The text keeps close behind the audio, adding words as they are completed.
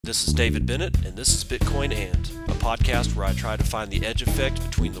This is David Bennett, and this is Bitcoin And, a podcast where I try to find the edge effect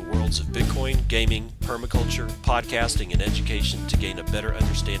between the worlds of Bitcoin, gaming, permaculture, podcasting, and education to gain a better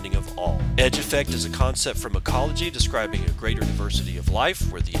understanding of all. Edge effect is a concept from ecology describing a greater diversity of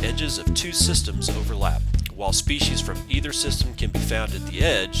life where the edges of two systems overlap. While species from either system can be found at the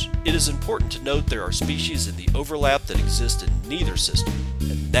edge, it is important to note there are species in the overlap that exist in neither system,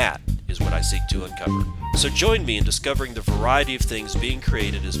 and that is what I seek to uncover. So join me in discovering the variety of things being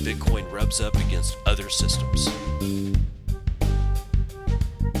created as Bitcoin rubs up against other systems.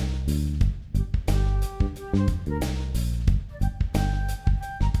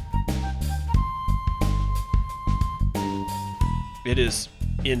 It is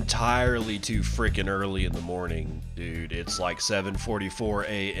entirely too freaking early in the morning, dude. It's like 7:44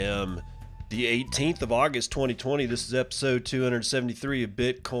 a.m. The 18th of August, 2020. This is episode 273 of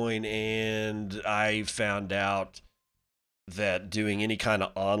Bitcoin, and I found out that doing any kind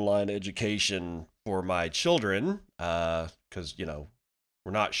of online education for my children, because,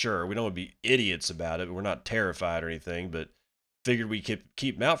 we're not sure. We don't want to be idiots about it. We're not terrified or anything, but figured we could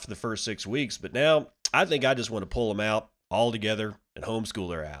keep them out for the first 6 weeks. But now I think I just want to pull them out all together and homeschool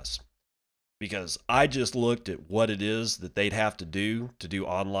their ass. Because I just looked at what it is that they'd have to do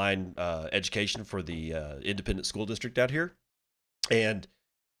online education for the independent school district out here. And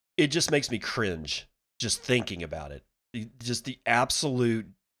it just makes me cringe just thinking about it. Just the absolute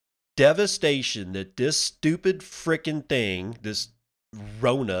devastation that this stupid frickin' thing, this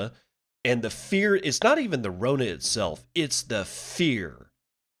Rona, and the fear, it's not even the Rona itself, it's the fear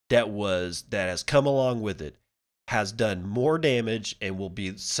that has come along with it, has done more damage and will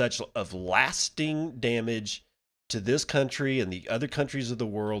be such of lasting damage to this country and the other countries of the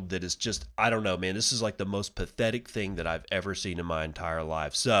world that is just, I don't know, man. This is like the most pathetic thing that I've ever seen in my entire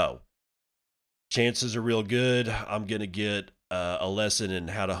life. So, chances are real good I'm going to get a lesson in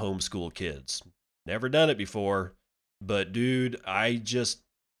how to homeschool kids. Never done it before, but dude, I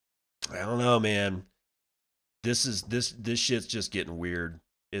don't know, man. This shit's just getting weird.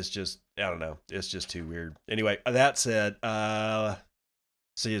 It's just, I don't know. It's just too weird. Anyway, that said,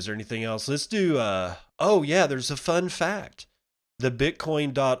 see, is there anything else? Let's do, there's a fun fact. The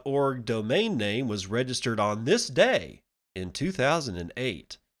Bitcoin.org domain name was registered on this day in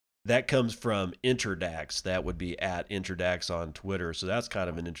 2008. That comes from Interdax. That would be at Interdax on Twitter. So that's kind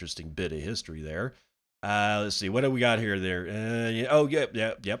of an interesting bit of history there. Let's see. What do we got here?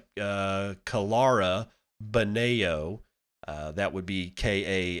 Kalara Baneo. That would be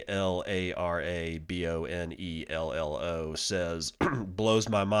KALARABONELLO, says, blows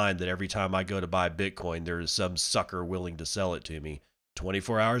my mind that every time I go to buy Bitcoin, there is some sucker willing to sell it to me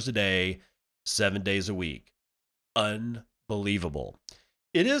 24 hours a day, 7 days a week. Unbelievable.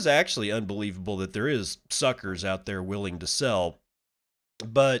 It is actually unbelievable that there is suckers out there willing to sell,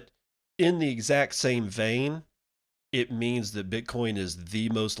 but in the exact same vein, it means that Bitcoin is the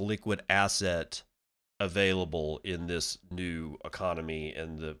most liquid asset available in this new economy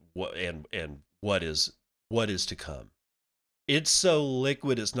and what is to come. It's so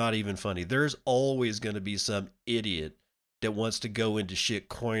liquid it's not even funny. There's always going to be some idiot that wants to go into shit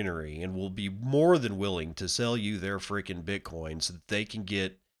coinery and will be more than willing to sell you their freaking Bitcoin so that they can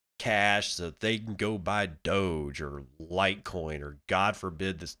get cash, so that they can go buy Doge or Litecoin or, God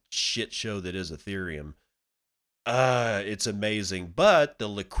forbid, this shit show that is Ethereum. It's amazing, but the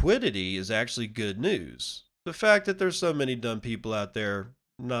liquidity is actually good news. The fact that there's so many dumb people out there,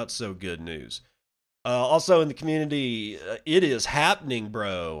 not so good news. Also in the community, it is happening,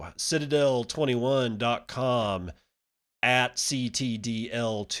 bro. Citadel21.com at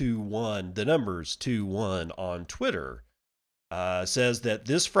CTDL21, the numbers 21 on Twitter, says that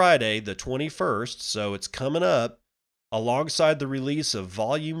this Friday, the 21st, so it's coming up, alongside the release of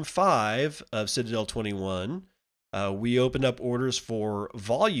Volume 5 of Citadel 21, we opened up orders for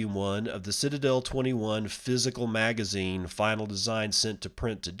Volume 1 of the Citadel 21 physical magazine, final design sent to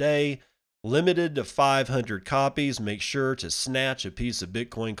print today. Limited to 500 copies. Make sure to snatch a piece of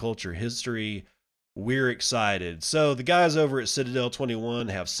Bitcoin culture history. We're excited. So the guys over at Citadel 21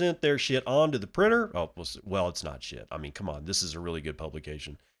 have sent their shit onto the printer. Oh, well, it's not shit. I mean, come on. This is a really good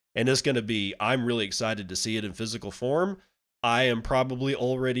publication. And it's going to be, I'm really excited to see it in physical form. I am probably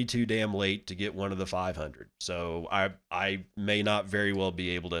already too damn late to get one of the 500. So I may not very well be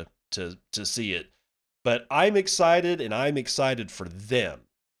able to see it. But I'm excited, and I'm excited for them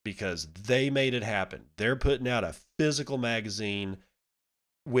because they made it happen. They're putting out a physical magazine,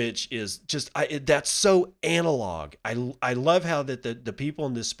 which is just, that's so analog. I love how that the people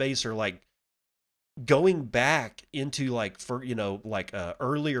in this space are like going back into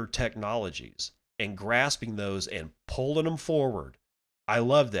earlier technologies and grasping those and pulling them forward. I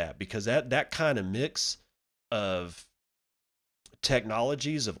love that because that kind of mix of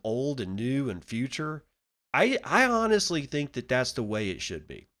technologies of old and new and future, I honestly think that that's the way it should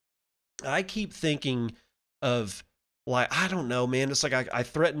be. I keep thinking of, like, I don't know, man. It's like I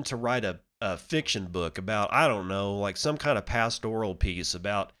threatened to write a fiction book about, I don't know, like some kind of pastoral piece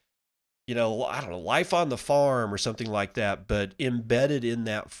about, I don't know, life on the farm or something like that. But embedded in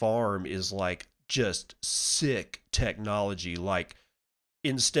that farm is like just sick technology. Like,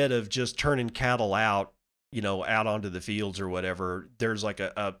 instead of just turning cattle out, out onto the fields or whatever, there's like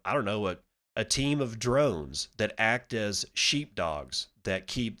I don't know, a team of drones that act as sheepdogs that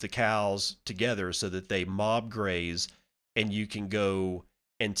keep the cows together so that they mob graze, and you can go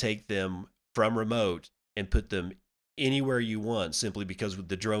and take them from remote and put them anywhere you want, simply because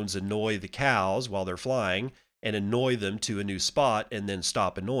the drones annoy the cows while they're flying and annoy them to a new spot and then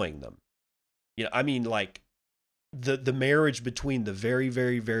stop annoying them. I mean, like, the marriage between the very,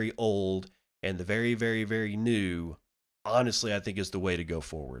 very, very old and the very, very, very new, honestly, I think is the way to go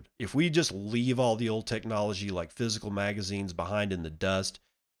forward. If we just leave all the old technology like physical magazines behind in the dust,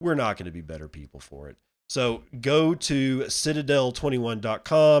 we're not going to be better people for it. So go to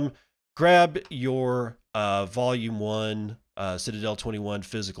citadel21.com, grab your volume 1 Citadel 21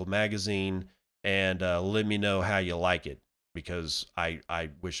 physical magazine, and let me know how you like it, because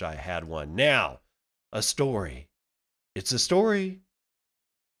I wish I had one. Now, a story. It's a story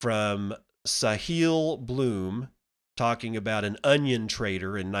from Sahil Bloom talking about an onion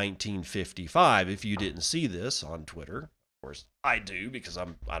trader in 1955. If you didn't see this on Twitter, of course I do, because I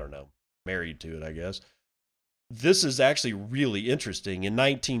don't know, married to it, I guess. This is actually really interesting. In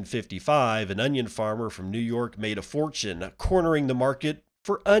 1955, an onion farmer from New York made a fortune cornering the market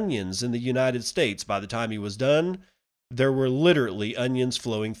for onions in the United States. By the time he was done, there were literally onions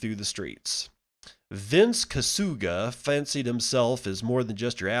flowing through the streets. Vince Kasuga fancied himself as more than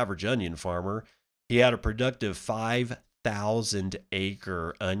just your average onion farmer. He had a productive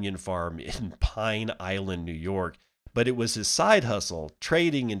 5,000-acre onion farm in Pine Island, New York, but it was his side hustle,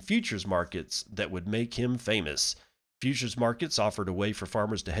 trading in futures markets, that would make him famous. Futures markets offered a way for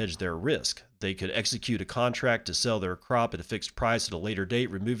farmers to hedge their risk. They could execute a contract to sell their crop at a fixed price at a later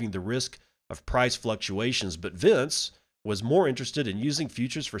date, removing the risk of price fluctuations. But Vince was more interested in using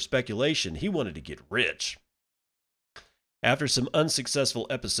futures for speculation. He wanted to get rich. After some unsuccessful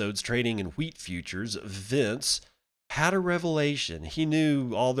episodes trading in wheat futures, Vince had a revelation. He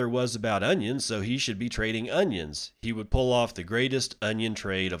knew all there was about onions, so he should be trading onions. He would pull off the greatest onion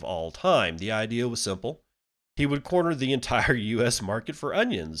trade of all time. The idea was simple. He would corner the entire U.S. market for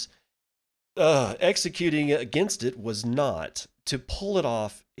onions. Executing against it was not. To pull it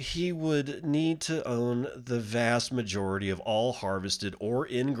off, he would need to own the vast majority of all harvested or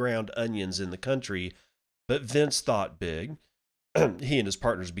in-ground onions in the country. But Vince thought big. He and his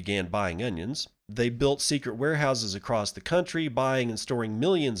partners began buying onions. They built secret warehouses across the country, buying and storing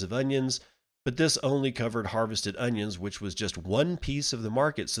millions of onions. But this only covered harvested onions, which was just one piece of the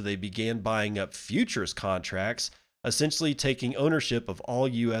market. So they began buying up futures contracts, essentially taking ownership of all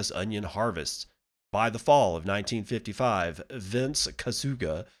U.S. onion harvests. By the fall of 1955, Vince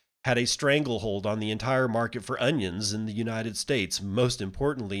Kasuga had a stranglehold on the entire market for onions in the United States. Most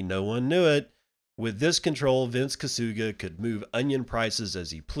importantly, no one knew it. With this control, Vince Kasuga could move onion prices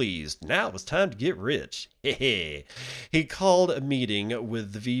as he pleased. Now it was time to get rich. He called a meeting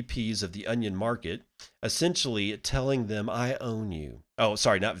with the VPs of the onion market, essentially telling them, I own you. Oh,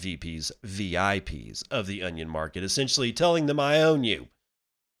 sorry, not VPs, VIPs of the onion market, essentially telling them, I own you.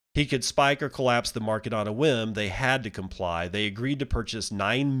 He could spike or collapse the market on a whim. They had to comply. They agreed to purchase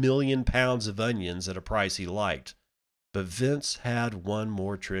 9 million pounds of onions at a price he liked. But Vince had one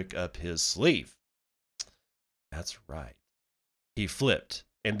more trick up his sleeve. That's right. He flipped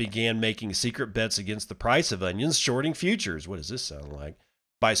and began making secret bets against the price of onions, shorting futures. What does this sound like?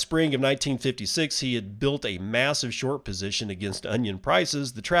 By spring of 1956, he had built a massive short position against onion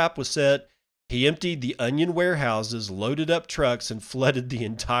prices. The trap was set. He emptied the onion warehouses, loaded up trucks, and flooded the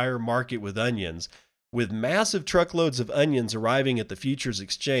entire market with onions. With massive truckloads of onions arriving at the futures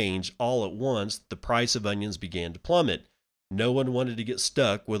exchange all at once, the price of onions began to plummet. No one wanted to get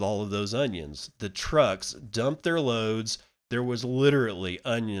stuck with all of those onions. The trucks dumped their loads. There was literally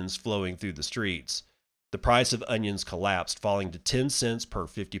onions flowing through the streets. The price of onions collapsed, falling to 10 cents per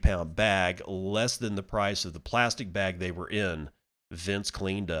 50-pound bag, less than the price of the plastic bag they were in. Vince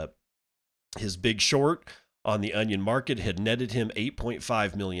cleaned up. His big short on the onion market had netted him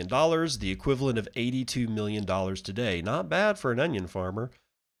 $8.5 million, the equivalent of $82 million today. Not bad for an onion farmer.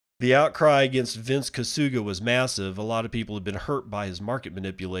 The outcry against Vince Kasuga was massive. A lot of people had been hurt by his market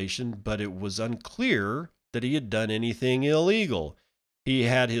manipulation, but it was unclear that he had done anything illegal. He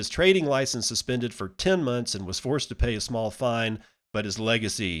had his trading license suspended for 10 months and was forced to pay a small fine, but his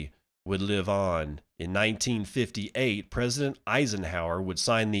legacy would live on. In 1958, President Eisenhower would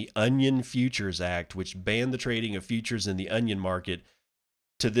sign the Onion Futures Act, which banned the trading of futures in the onion market.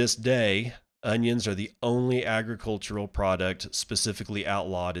 To this day, onions are the only agricultural product specifically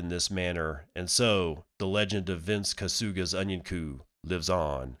outlawed in this manner. And so, the legend of Vince Kasuga's onion coup lives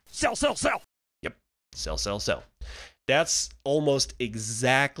on. Sell, sell, sell. Yep. Sell, sell, sell. That's almost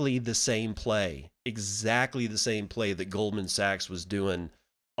exactly the same play. Exactly the same play that Goldman Sachs was doing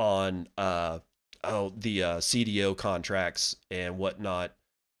on the CDO contracts and whatnot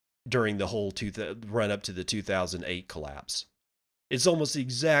during the whole run up to the 2008 collapse. It's almost the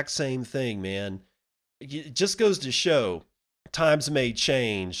exact same thing, man. It just goes to show times may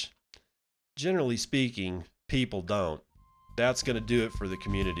change. Generally speaking, people don't. That's going to do it for the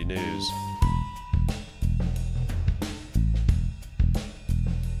community news.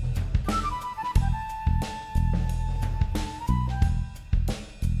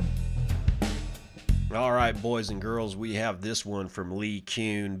 All right, boys and girls, we have this one from Lee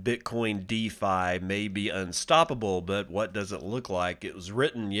Kuhn. Bitcoin DeFi may be unstoppable, but what does it look like? It was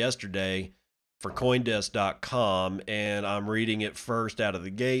written yesterday for Coindesk.com, and I'm reading it first out of the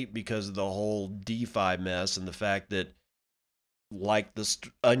gate because of the whole DeFi mess and the fact that, like the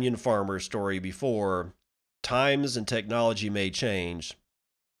onion farmer story before, times and technology may change,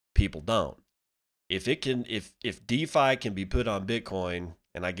 people don't. If DeFi can be put on Bitcoin,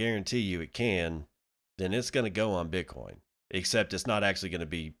 and I guarantee you it can, then it's going to go on Bitcoin, except it's not actually going to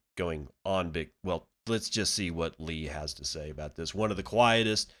be going on Well, let's just see what Lee has to say about this. One of the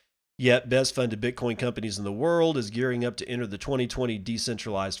quietest yet best funded Bitcoin companies in the world is gearing up to enter the 2020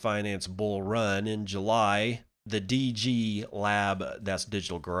 decentralized finance bull run. In July, the DG Lab, that's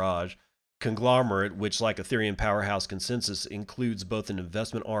Digital Garage, conglomerate, which like Ethereum powerhouse Consensus includes both an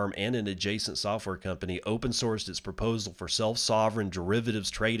investment arm and an adjacent software company, open sourced its proposal for self-sovereign derivatives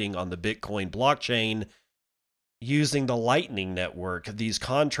trading on the Bitcoin blockchain using the Lightning Network. These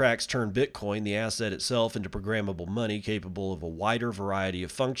contracts turn Bitcoin, the asset itself, into programmable money capable of a wider variety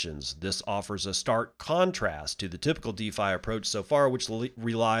of functions. This offers a stark contrast to the typical DeFi approach so far, which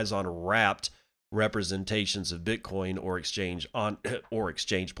relies on wrapped representations of Bitcoin or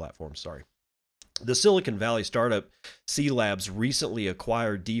exchange platforms. The Silicon Valley startup C Labs recently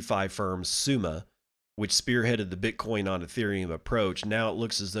acquired DeFi firm Summa, which spearheaded the Bitcoin on Ethereum approach. Now it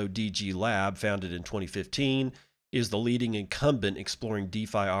looks as though DG Lab, founded in 2015, is the leading incumbent exploring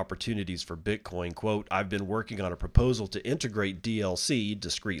DeFi opportunities for Bitcoin. Quote, I've been working on a proposal to integrate DLC,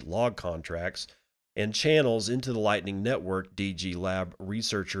 discrete log contracts, and channels into the Lightning Network, DG Lab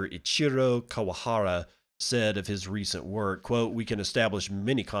researcher Ichiro Kawahara said of his recent work. Quote, we can establish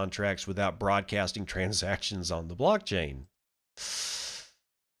many contracts without broadcasting transactions on the blockchain.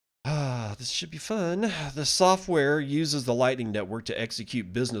 This should be fun. The software uses the Lightning Network to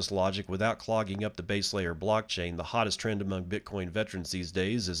execute business logic without clogging up the base layer blockchain. The hottest trend among Bitcoin veterans these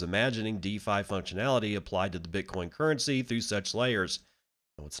days is imagining DeFi functionality applied to the Bitcoin currency through such layers.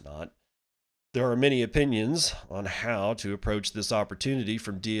 No, it's not. There are many opinions on how to approach this opportunity,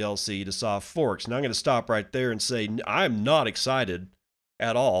 from DLC to soft forks. Now I'm going to stop right there and say I'm not excited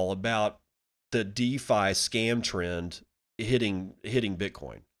at all about the DeFi scam trend hitting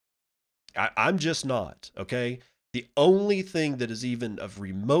Bitcoin. I'm just not, okay? The only thing that is even of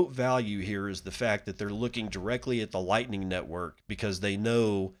remote value here is the fact that they're looking directly at the Lightning Network because they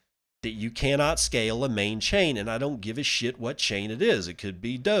know that you cannot scale a main chain, and I don't give a shit what chain it is. It could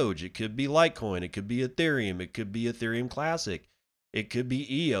be Doge, it could be Litecoin, it could be Ethereum, it could be Ethereum Classic, it could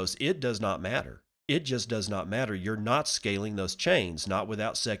be EOS. It does not matter. It just does not matter. You're not scaling those chains, not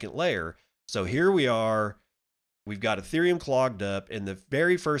without second layer. So here we are. We've got Ethereum clogged up, and the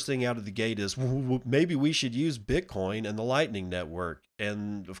very first thing out of the gate is maybe we should use Bitcoin and the Lightning Network.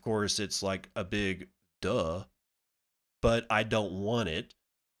 And of course, it's like a big duh, but I don't want it.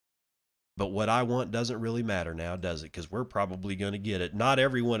 But what I want doesn't really matter now, does it? Because we're probably going to get it. Not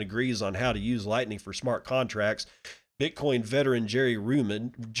everyone agrees on how to use Lightning for smart contracts. Bitcoin veteran Jerry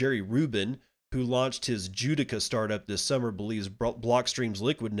Rubin, who launched his Judica startup this summer, believes Blockstream's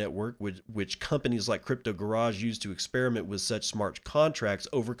Liquid Network, which companies like Crypto Garage use to experiment with such smart contracts,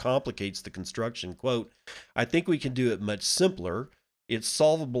 overcomplicates the construction. Quote, I think we can do it much simpler. It's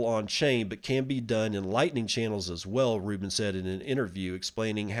solvable on chain, but can be done in Lightning channels as well, Rubin said in an interview,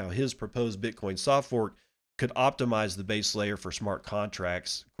 explaining how his proposed Bitcoin soft fork could optimize the base layer for smart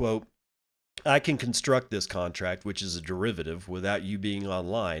contracts. Quote, I can construct this contract, which is a derivative, without you being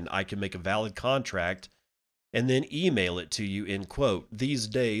online. I can make a valid contract and then email it to you, end quote. These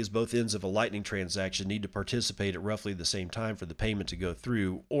days, both ends of a Lightning transaction need to participate at roughly the same time for the payment to go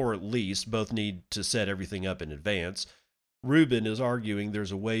through, or at least both need to set everything up in advance. Rubin is arguing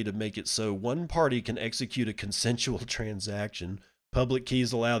there's a way to make it so one party can execute a consensual transaction. Public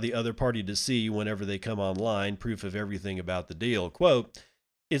keys allow the other party to see, whenever they come online, proof of everything about the deal. Quote,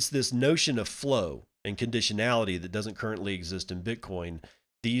 it's this notion of flow and conditionality that doesn't currently exist in Bitcoin.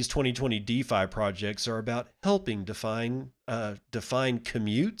 These 2020 DeFi projects are about helping define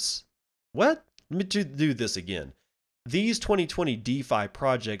commutes. What? Let me do this again. These 2020 DeFi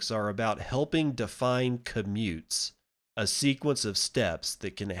projects are about helping define commutes, a sequence of steps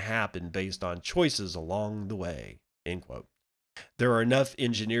that can happen based on choices along the way, end quote. There are enough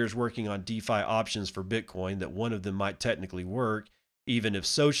engineers working on DeFi options for Bitcoin that one of them might technically work, even if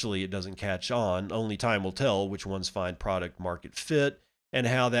socially it doesn't catch on. Only time will tell which ones find product market fit and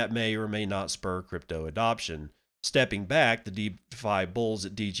how that may or may not spur crypto adoption. Stepping back, the DeFi bulls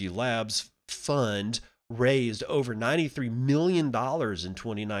at DG Labs fund raised over $93 million in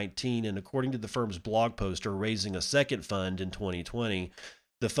 2019, and according to the firm's blog post, are raising a second fund in 2020.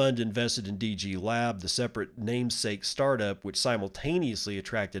 The fund invested in DG Lab, the separate namesake startup, which simultaneously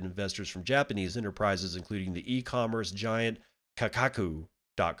attracted investors from Japanese enterprises, including the e-commerce giant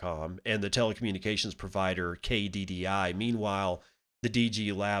Kakaku.com and the telecommunications provider KDDI. Meanwhile, the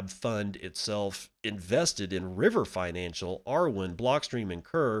DG Lab fund itself invested in River Financial, Arwen, Blockstream, and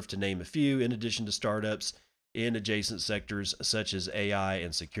Curve, to name a few, in addition to startups in adjacent sectors such as AI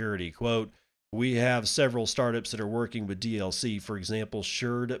and security. Quote, we have several startups that are working with DLC. For example,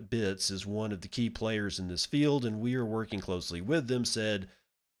 Sured Bits is one of the key players in this field, and we are working closely with them, said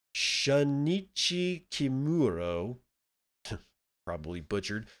Shunichi Kimuro, probably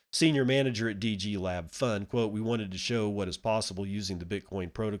butchered, senior manager at DG Lab Fund. Quote, we wanted to show what is possible using the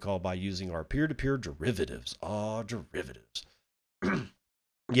Bitcoin protocol by using our peer-to-peer derivatives. Derivatives.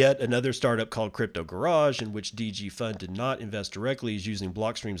 Yet another startup called Crypto Garage, in which DG Fund did not invest directly, is using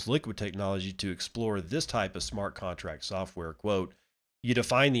Blockstream's Liquid technology to explore this type of smart contract software. Quote, you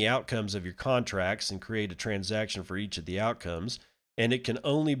define the outcomes of your contracts and create a transaction for each of the outcomes, and it can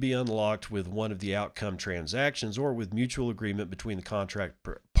only be unlocked with one of the outcome transactions or with mutual agreement between the contract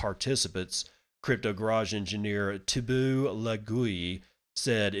participants, Crypto Garage engineer Thibaut Lagouille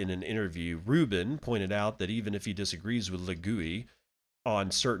said in an interview. Rubin pointed out that even if he disagrees with Lagouille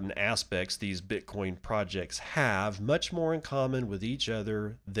on certain aspects, these Bitcoin projects have much more in common with each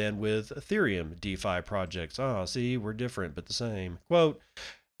other than with Ethereum DeFi projects. See, we're different but the same. Quote,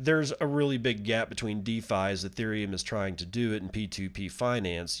 there's a really big gap between DeFi as Ethereum is trying to do it in P2P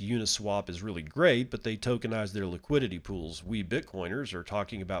finance. Uniswap is really great, but they tokenize their liquidity pools. We Bitcoiners are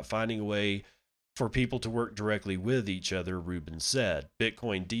talking about finding a way for people to work directly with each other, Rubin said.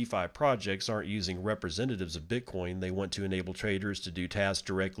 Bitcoin DeFi projects aren't using representatives of Bitcoin. They want to enable traders to do tasks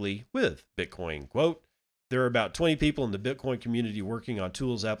directly with Bitcoin. Quote, there are about 20 people in the Bitcoin community working on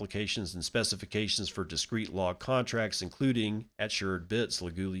tools, applications, and specifications for discrete log contracts, including at Sured Bits,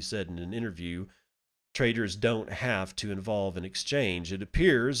 Lagouille said in an interview. Traders don't have to involve an exchange. It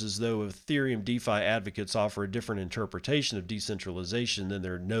appears as though Ethereum DeFi advocates offer a different interpretation of decentralization than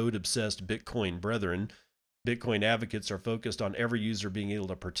their node-obsessed Bitcoin brethren. Bitcoin advocates are focused on every user being able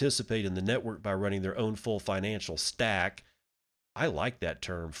to participate in the network by running their own full financial stack. I like that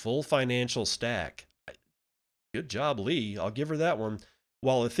term, full financial stack. Good job, Lee. I'll give her that one.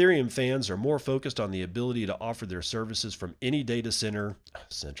 While Ethereum fans are more focused on the ability to offer their services from any data center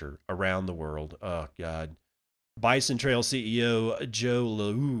around the world. Oh, God. Bison Trail CEO Joe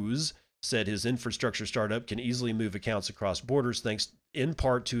Lauz said his infrastructure startup can easily move accounts across borders thanks in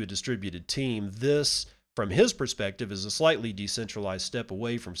part to a distributed team. This, from his perspective, is a slightly decentralized step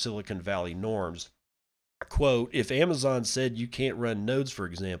away from Silicon Valley norms. Quote, if Amazon said you can't run nodes, for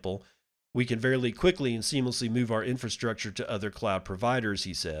example, we can very quickly and seamlessly move our infrastructure to other cloud providers,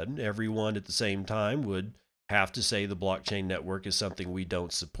 he said. Everyone at the same time would have to say the blockchain network is something we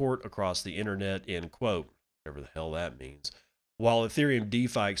don't support across the internet, end quote. Whatever the hell that means. While Ethereum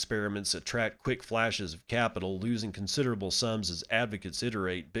DeFi experiments attract quick flashes of capital, losing considerable sums as advocates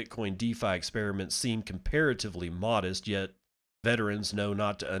iterate, Bitcoin DeFi experiments seem comparatively modest, yet veterans know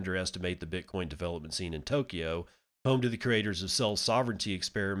not to underestimate the Bitcoin development scene in Tokyo, home to the creators of self-sovereignty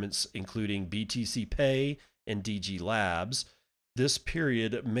experiments, including BTC Pay and DG Labs. This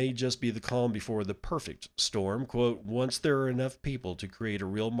period may just be the calm before the perfect storm. Quote, once there are enough people to create a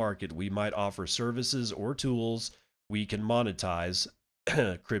real market, we might offer services or tools we can monetize,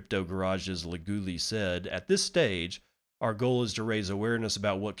 Crypto Garage's Lagouille said. At this stage, our goal is to raise awareness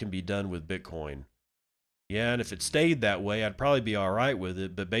about what can be done with Bitcoin. Yeah, and if it stayed that way, I'd probably be all right with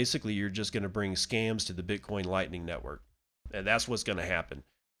it. But basically, you're just going to bring scams to the Bitcoin Lightning Network, and that's what's going to happen.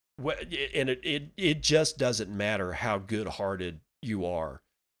 And it just doesn't matter how good-hearted you are.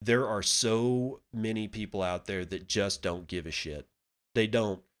 There are so many people out there that just don't give a shit. They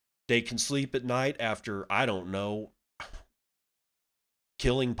don't. They can sleep at night after, I don't know,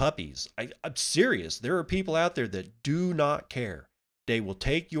 killing puppies. I'm serious. There are people out there that do not care. They will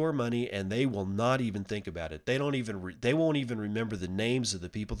take your money and they will not even think about it. They won't even remember the names of the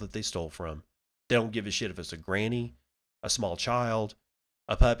people that they stole from. They don't give a shit if it's a granny, a small child,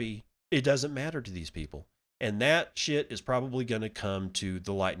 a puppy. It doesn't matter to these people. And that shit is probably going to come to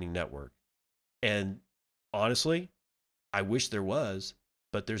the Lightning Network. And honestly, I wish there was,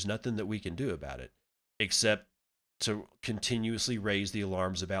 but there's nothing that we can do about it except to continuously raise the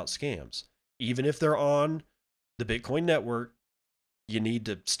alarms about scams. Even if they're on the Bitcoin network, you need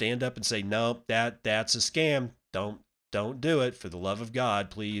to stand up and say, no, that's a scam. Don't do it. For the love of God,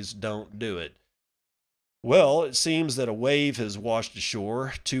 please don't do it. Well, it seems that a wave has washed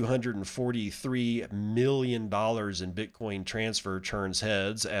ashore. $243 million in Bitcoin transfer turns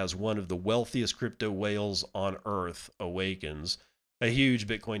heads as one of the wealthiest crypto whales on Earth awakens. A huge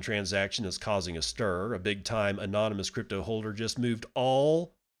Bitcoin transaction is causing a stir. A big-time anonymous crypto holder just moved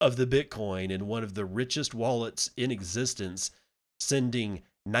all of the Bitcoin in one of the richest wallets in existence, sending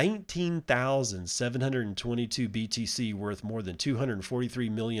 19,722 BTC worth more than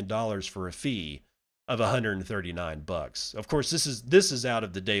 $243 million for a fee of $139. Of course, this is out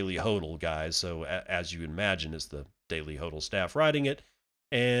of the Daily Hodl, guys. So as you imagine, it's the Daily Hodl staff writing it,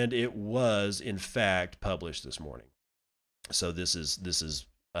 and it was in fact published this morning. So this is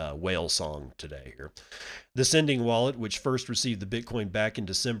whale song today here. The sending wallet, which first received the Bitcoin back in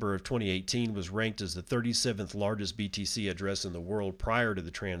December of 2018, was ranked as the 37th largest BTC address in the world prior to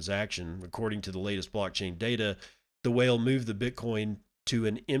the transaction. According to the latest blockchain data, the whale moved the Bitcoin to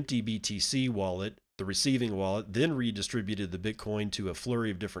an empty BTC wallet, the receiving wallet, then redistributed the Bitcoin to a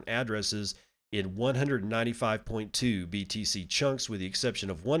flurry of different addresses in 195.2 BTC chunks, with the exception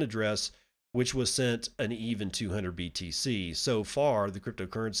of one address, which was sent an even 200 BTC. So far, the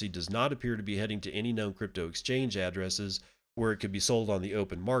cryptocurrency does not appear to be heading to any known crypto exchange addresses where it could be sold on the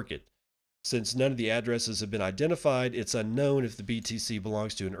open market. Since none of the addresses have been identified, it's unknown if the BTC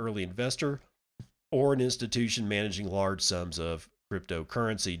belongs to an early investor or an institution managing large sums of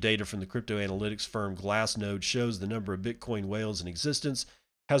cryptocurrency. Data from the crypto analytics firm Glassnode shows the number of Bitcoin whales in existence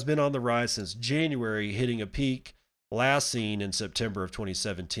has been on the rise since January, hitting a peak last seen in September of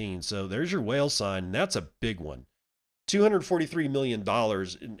 2017. So there's your whale sign, and that's a big one. $243 million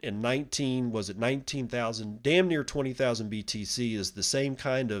in 19,000, damn near 20,000 BTC is the same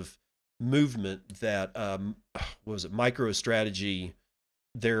kind of movement that, MicroStrategy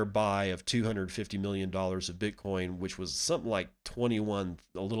thereby of $250 million of Bitcoin, which was something like a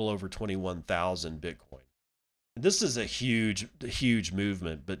little over 21,000 Bitcoin. This is a huge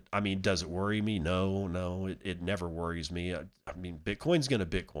movement, but I mean, does it worry me? No, it never worries me. I mean, Bitcoin's going to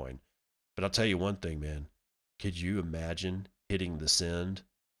Bitcoin, but I'll tell you one thing, man. Could you imagine hitting the send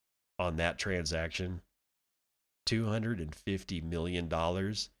on that transaction? $250 million,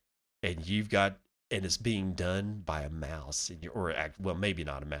 and it's being done by a mouse, well, maybe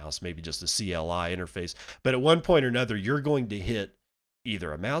not a mouse, maybe just a CLI interface. But at one point or another, you're going to hit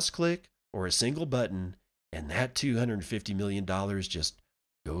either a mouse click or a single button, and that $250 million just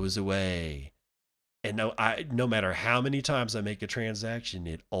goes away. And no matter how many times I make a transaction,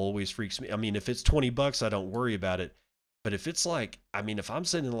 it always freaks me. I mean, if it's $20, I don't worry about it. But if it's like, I mean, if I'm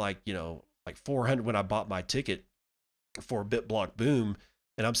sending like 400 when I bought my ticket for BitBlock Boom,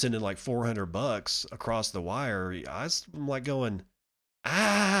 and I'm sending like $400 across the wire, I'm like going,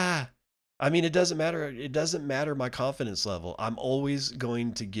 I mean, it doesn't matter. It doesn't matter my confidence level. I'm always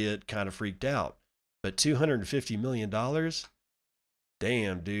going to get kind of freaked out. But $250 million,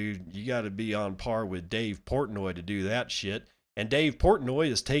 damn, dude, you got to be on par with Dave Portnoy to do that shit. And Dave Portnoy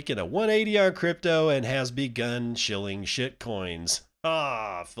has taken a 180 on crypto and has begun shilling shitcoins.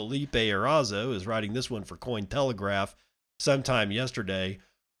 Felipe Arazo is writing this one for Cointelegraph sometime yesterday.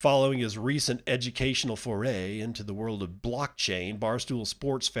 Following his recent educational foray into the world of blockchain, Barstool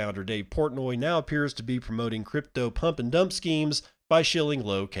Sports founder Dave Portnoy now appears to be promoting crypto pump and dump schemes by shilling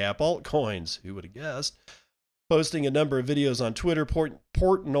low-cap altcoins. Who would have guessed? Posting a number of videos on Twitter,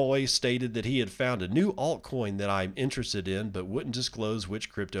 Portnoy stated that he had found a new altcoin that I'm interested in, but wouldn't disclose which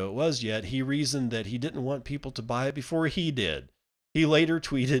crypto it was yet. He reasoned that he didn't want people to buy it before he did. He later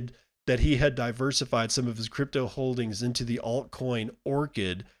tweeted that he had diversified some of his crypto holdings into the altcoin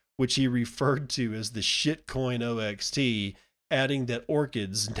Orchid, which he referred to as the shitcoin OXT, adding that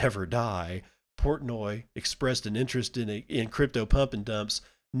orchids never die. Portnoy expressed an interest in crypto pump and dumps,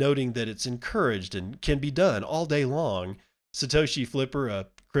 noting that it's encouraged and can be done all day long. Satoshi Flipper, a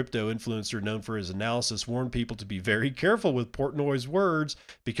crypto influencer known for his analysis, warned people to be very careful with Portnoy's words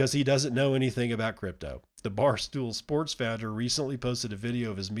because he doesn't know anything about crypto. The Barstool Sports founder recently posted a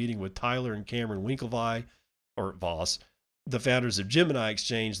video of his meeting with Tyler and Cameron Winklevi, or Voss, the founders of Gemini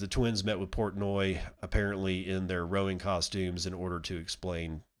Exchange. The twins met with Portnoy, apparently in their rowing costumes, in order to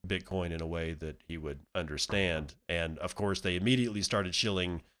explain Bitcoin in a way that he would understand. And of course, they immediately started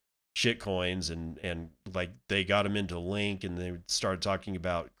shilling shit coins and like they got him into Link, and they started talking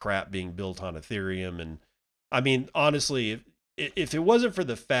about crap being built on Ethereum. And I mean, honestly, if it wasn't for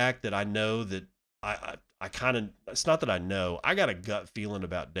the fact that I know that I kind of, it's not that I know, I got a gut feeling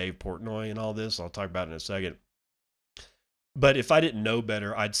about Dave Portnoy and all this. I'll talk about it in a second. But if I didn't know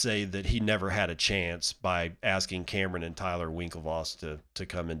better, I'd say that he never had a chance by asking Cameron and Tyler Winklevoss to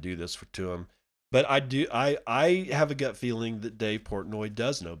come and do this to him. But I have a gut feeling that Dave Portnoy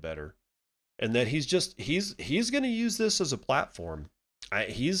does know better, and that he's going to use this as a platform.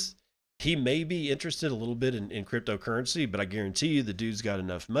 He may be interested a little bit in cryptocurrency, but I guarantee you the dude's got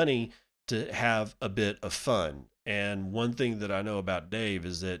enough money to have a bit of fun. And one thing that I know about Dave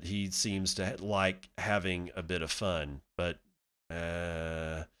is that he seems to like having a bit of fun. But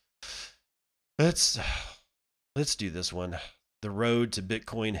let's do this one. The road to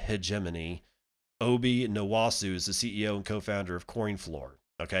Bitcoin hegemony. Obi Nwasu is the CEO and co-founder of CoinFloor.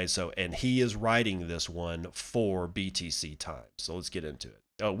 Okay, so, and he is writing this one for BTC Times. So let's get into it.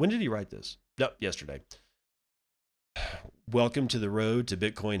 Oh, when did he write this? No, yesterday. Welcome to the road to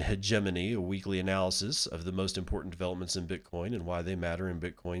Bitcoin hegemony, a weekly analysis of the most important developments in Bitcoin and why they matter in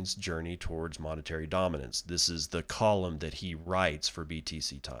Bitcoin's journey towards monetary dominance. This is the column that he writes for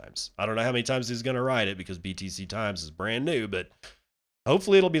BTC Times. I don't know how many times he's going to write it because BTC Times is brand new, but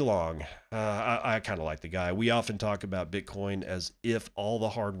hopefully it'll be long. I kind of like the guy. We often talk about Bitcoin as if all the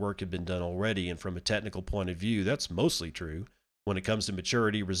hard work had been done already, and from a technical point of view, that's mostly true. When it comes to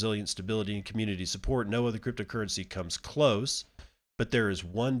maturity, resilience, stability, and community support, no other cryptocurrency comes close. But there is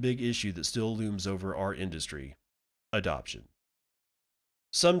one big issue that still looms over our industry: adoption.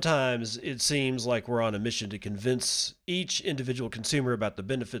 Sometimes it seems like we're on a mission to convince each individual consumer about the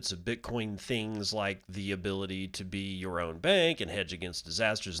benefits of Bitcoin, things like the ability to be your own bank and hedge against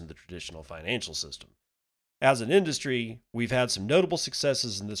disasters in the traditional financial system. As an industry, we've had some notable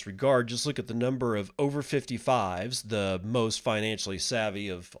successes in this regard. Just look at the number of over 55s, the most financially savvy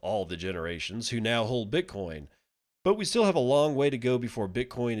of all the generations, who now hold Bitcoin. But we still have a long way to go before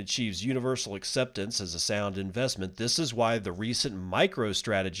Bitcoin achieves universal acceptance as a sound investment. This is why the recent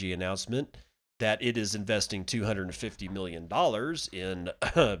MicroStrategy announcement that it is investing $250 million in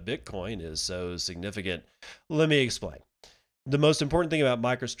Bitcoin is so significant. Let me explain. The most important thing about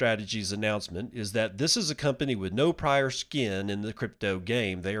MicroStrategy's announcement is that this is a company with no prior skin in the crypto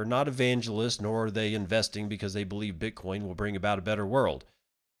game. They are not evangelists, nor are they investing because they believe Bitcoin will bring about a better world.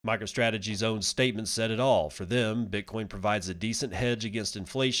 MicroStrategy's own statement said it all. For them, Bitcoin provides a decent hedge against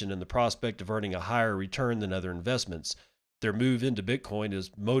inflation and the prospect of earning a higher return than other investments. Their move into Bitcoin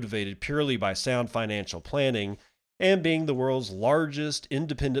is motivated purely by sound financial planning, and being the world's largest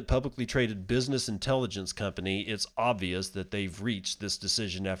independent publicly traded business intelligence company, it's obvious that they've reached this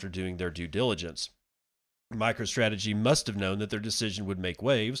decision after doing their due diligence. MicroStrategy must have known that their decision would make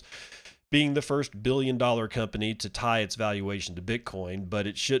waves, being the first billion-dollar company to tie its valuation to Bitcoin, but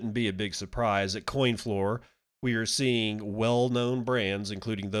it shouldn't be a big surprise. At CoinFloor, we are seeing well-known brands,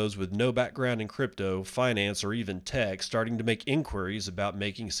 including those with no background in crypto, finance, or even tech, starting to make inquiries about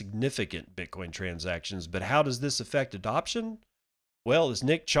making significant Bitcoin transactions. But how does this affect adoption? Well, as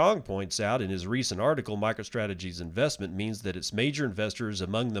Nick Chong points out in his recent article, MicroStrategy's investment means that its major investors,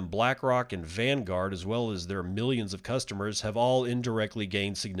 among them BlackRock and Vanguard, as well as their millions of customers, have all indirectly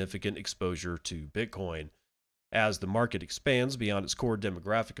gained significant exposure to Bitcoin. As the market expands beyond its core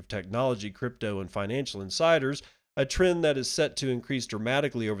demographic of technology, crypto, and financial insiders, a trend that is set to increase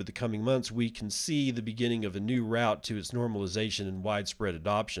dramatically over the coming months, we can see the beginning of a new route to its normalization and widespread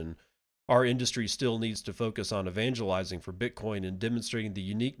adoption. Our industry still needs to focus on evangelizing for Bitcoin and demonstrating the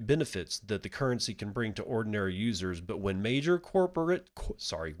unique benefits that the currency can bring to ordinary users. But when major corporates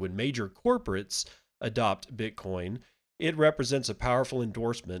adopt Bitcoin, it represents a powerful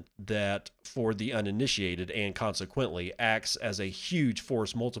endorsement that, for the uninitiated, and consequently acts as a huge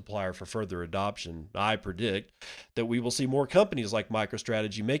force multiplier for further adoption. I predict that we will see more companies like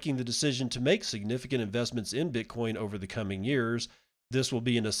MicroStrategy making the decision to make significant investments in Bitcoin over the coming years. This will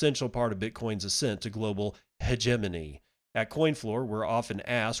be an essential part of Bitcoin's ascent to global hegemony. At CoinFloor, we're often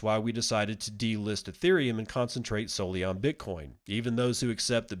asked why we decided to delist Ethereum and concentrate solely on Bitcoin. Even those who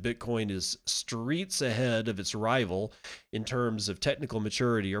accept that Bitcoin is streets ahead of its rival in terms of technical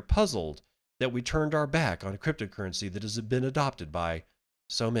maturity are puzzled that we turned our back on a cryptocurrency that has been adopted by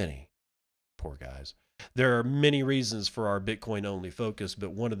so many. Poor guys. There are many reasons for our Bitcoin only focus,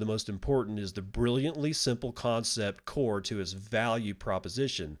 but one of the most important is the brilliantly simple concept core to its value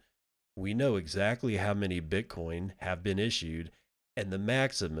proposition. We know exactly how many Bitcoin have been issued and the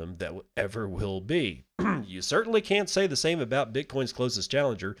maximum that ever will be. You certainly can't say the same about Bitcoin's closest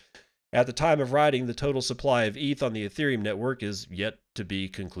challenger. At the time of writing, the total supply of ETH on the Ethereum network is yet to be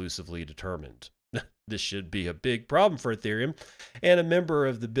conclusively determined. This should be a big problem for Ethereum, and a member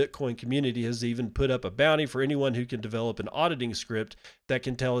of the Bitcoin community has even put up a bounty for anyone who can develop an auditing script that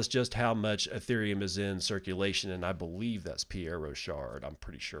can tell us just how much Ethereum is in circulation, and I believe that's Pierre Rochard, I'm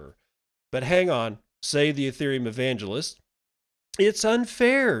pretty sure. But hang on, say the Ethereum evangelist, it's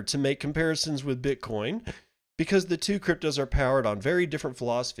unfair to make comparisons with Bitcoin because the two cryptos are powered on very different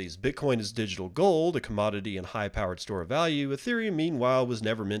philosophies. Bitcoin is digital gold, a commodity and high-powered store of value. Ethereum, meanwhile, was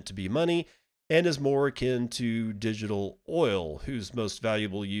never meant to be money and is more akin to digital oil, whose most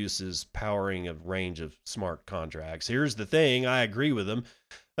valuable use is powering a range of smart contracts. Here's the thing, I agree with them.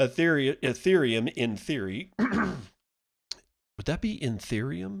 Ethereum in theory, would that be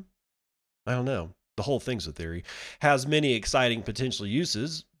Ethereum? I don't know. The whole thing's a theory. Has many exciting potential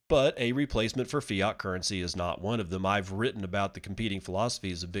uses, but a replacement for fiat currency is not one of them. I've written about the competing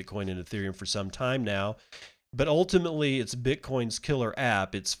philosophies of Bitcoin and Ethereum for some time now, but ultimately it's Bitcoin's killer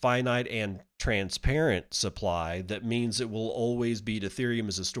app, its finite and transparent supply that means it will always beat Ethereum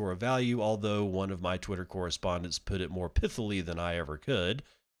as a store of value, although one of my Twitter correspondents put it more pithily than I ever could.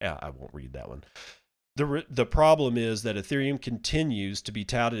 Yeah, I won't read that one. The problem is that Ethereum continues to be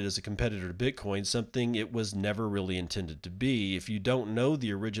touted as a competitor to Bitcoin, something it was never really intended to be. If you don't know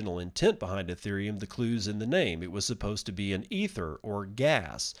the original intent behind Ethereum, the clue's in the name. It was supposed to be an ether or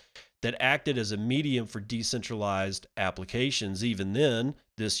gas that acted as a medium for decentralized applications. Even then,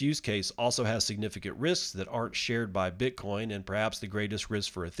 this use case also has significant risks that aren't shared by Bitcoin, and perhaps the greatest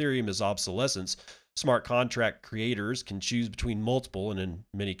risk for Ethereum is obsolescence. Smart contract creators can choose between multiple and, in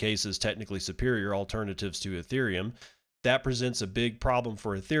many cases, technically superior alternatives to Ethereum. That presents a big problem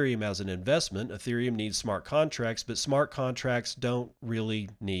for Ethereum as an investment. Ethereum needs smart contracts, but smart contracts don't really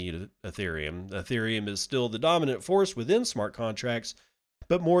need Ethereum. Ethereum is still the dominant force within smart contracts,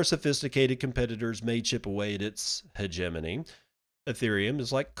 but more sophisticated competitors may chip away at its hegemony. Ethereum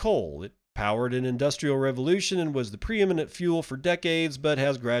is like coal. It powered an industrial revolution and was the preeminent fuel for decades, but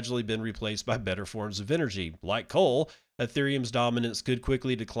has gradually been replaced by better forms of energy. Like coal, Ethereum's dominance could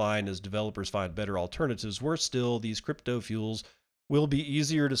quickly decline as developers find better alternatives. Worse still, these crypto fuels will be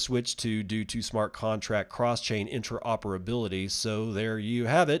easier to switch to due to smart contract cross-chain interoperability. So there you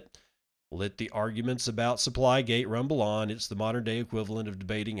have it. Let the arguments about Supply-Gate rumble on. It's the modern-day equivalent of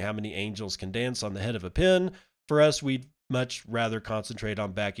debating how many angels can dance on the head of a pin. For us, we'd much rather concentrate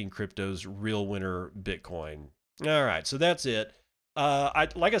on backing crypto's real winner, Bitcoin. All right, so that's it.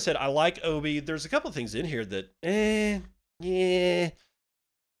 Like I said, I like Obi. There's a couple of things in here that, yeah.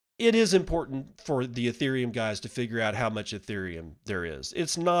 It is important for the Ethereum guys to figure out how much Ethereum there is.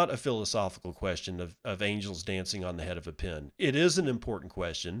 It's not a philosophical question of angels dancing on the head of a pin. It is an important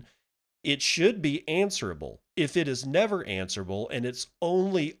question. It should be answerable. If it is never answerable and it's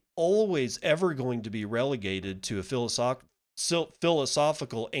only always ever going to be relegated to a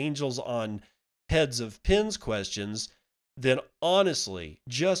philosophical angels on heads of pins questions, then honestly,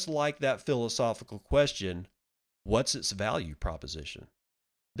 just like that philosophical question, what's its value proposition?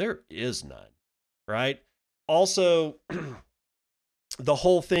 There is none, right? Also, the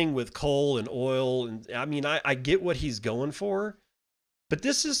whole thing with coal and oil, and I mean, I get what he's going for, but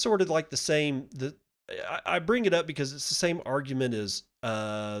this is sort of like the same. I bring it up because it's the same argument as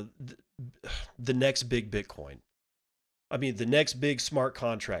the next big Bitcoin. I mean, the next big smart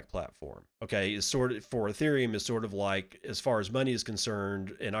contract platform, okay, is sort of for Ethereum is sort of like, as far as money is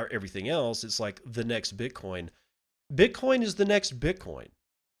concerned and everything else, it's like the next Bitcoin. Bitcoin is the next Bitcoin.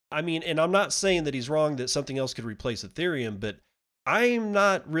 I mean, and I'm not saying that he's wrong that something else could replace Ethereum, but I'm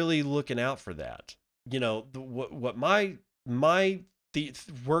not really looking out for that. You know, what my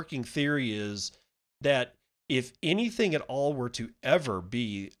working theory is that if anything at all were to ever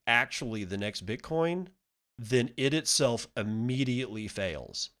be actually the next Bitcoin, then it itself immediately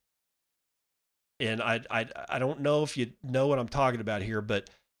fails. And I don't know if you know what I'm talking about here, but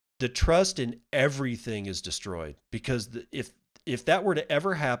the trust in everything is destroyed because if that were to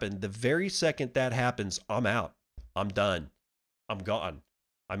ever happen, the very second that happens, I'm out. I'm done. I'm gone.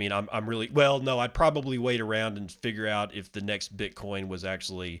 I mean, I'm really, well, no, I'd probably wait around and figure out if the next Bitcoin was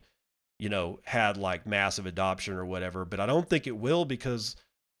actually, had like massive adoption or whatever. But I don't think it will, because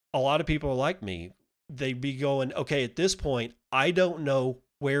a lot of people are like me. They'd be going, okay, at this point, I don't know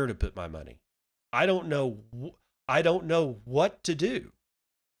where to put my money. I don't know. I don't know what to do.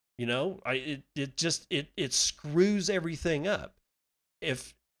 It screws everything up.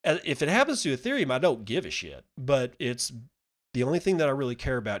 If it happens to Ethereum, I don't give a shit. But it's the only thing that I really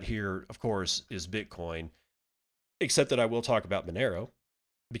care about here, of course, is Bitcoin. Except that I will talk about Monero,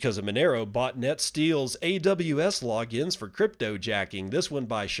 because of Monero, botnet steals AWS logins for crypto jacking. This one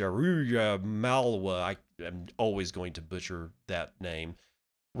by Sharuya Malwa. I am always going to butcher that name.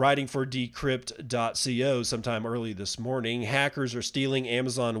 Writing for decrypt.co sometime early this morning, hackers are stealing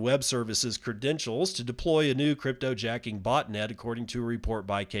Amazon Web Services credentials to deploy a new crypto jacking botnet, according to a report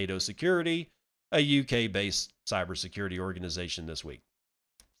by Cato Security, a UK-based cybersecurity organization this week.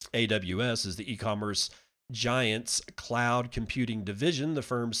 AWS is the e-commerce giant's cloud computing division. The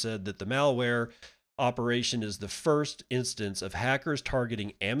firm said that the malware operation is the first instance of hackers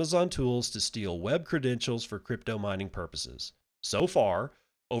targeting Amazon tools to steal web credentials for crypto mining purposes. So far,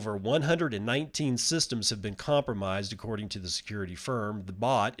 over 119 systems have been compromised, according to the security firm. The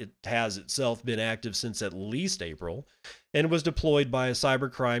bot, it has itself been active since at least April and was deployed by a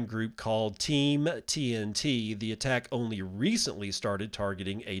cybercrime group called Team TNT. The attack only recently started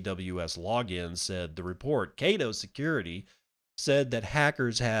targeting AWS logins, said the report. Cato Security said that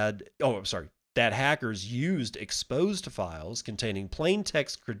hackers used exposed files containing plain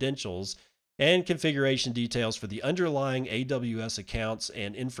text credentials and configuration details for the underlying AWS accounts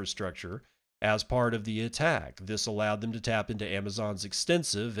and infrastructure as part of the attack. This allowed them to tap into Amazon's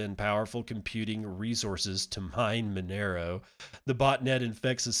extensive and powerful computing resources to mine Monero. The botnet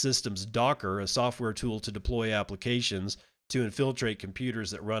infects the system's Docker, a software tool to deploy applications to infiltrate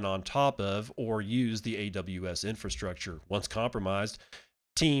computers that run on top of or use the AWS infrastructure. Once compromised,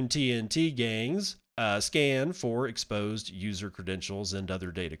 Team TNT gangs scan for exposed user credentials and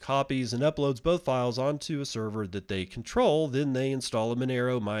other data copies and uploads both files onto a server that they control. Then they install a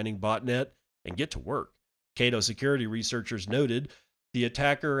Monero mining botnet and get to work. Cato Security researchers noted the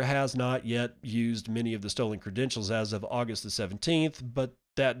attacker has not yet used many of the stolen credentials as of August the 17th, but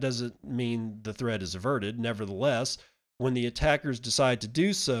that doesn't mean the threat is averted. Nevertheless, when the attackers decide to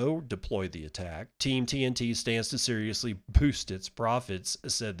do so, deploy the attack, Team TNT stands to seriously boost its profits,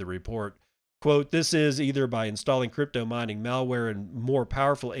 said the report. Quote, this is either by installing crypto mining malware in more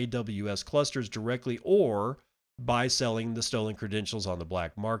powerful AWS clusters directly or by selling the stolen credentials on the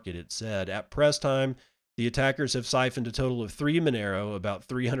black market, it said. At press time, the attackers have siphoned a total of 3 Monero, about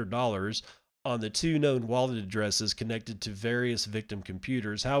 $300, on the 2 known wallet addresses connected to various victim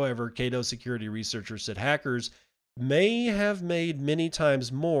computers. However, Cato Security researchers said hackers may have made many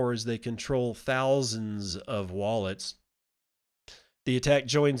times more as they control thousands of wallets. The attack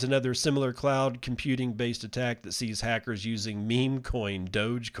joins another similar cloud computing-based attack that sees hackers using meme coin,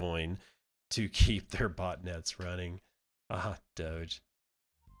 Dogecoin, to keep their botnets running. Doge.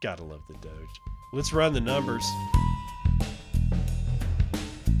 Gotta love the Doge. Let's run the numbers.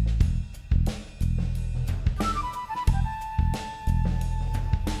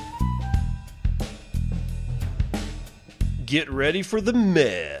 Get ready for the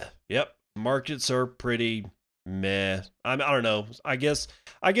meh. Yep, markets are pretty meh. I don't know. I guess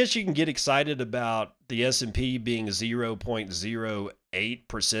you can get excited about the S&P being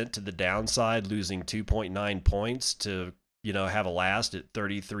 0.08% to the downside, losing 2.9 points to, have a last at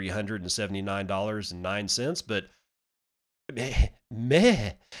 $3,379.09. But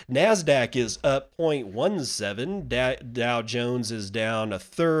meh. NASDAQ is up 0.17. Dow Jones is down a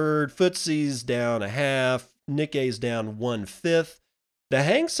third. FTSE's down a half. Nikkei's down 1/5. The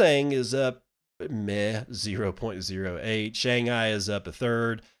Hang Seng is up 0.08. Shanghai is up a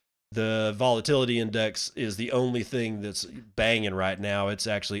third. The volatility index is the only thing that's banging right now. It's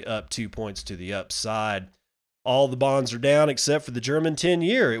actually up 2 points to the upside. All the bonds are down except for the German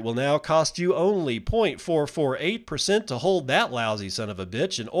 10-year. It will now cost you only 0.448% to hold that lousy son of a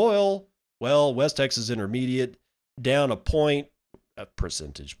bitch. And oil, well, West Texas Intermediate down a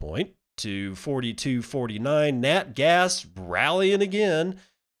percentage point to 42.49. Nat gas rallying again.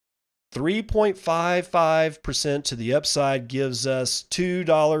 3.55% to the upside gives us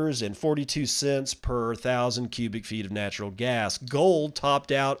 $2.42 per 1,000 cubic feet of natural gas. Gold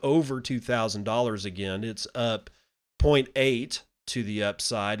topped out over $2,000 again. It's up 0.8 to the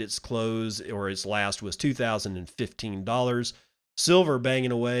upside. Its close or its last was $2,015. Silver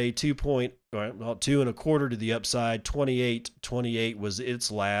banging away 2.25 to the upside. 28.28 was its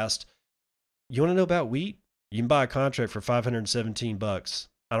last. You want to know about wheat? You can buy a contract for $517.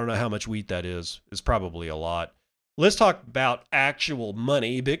 I don't know how much wheat that is. It's probably a lot. Let's talk about actual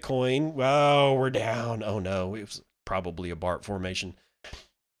money. Bitcoin, well, we're down. Oh no, it was probably a BART formation.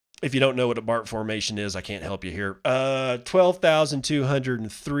 If you don't know what a BART formation is, I can't help you here.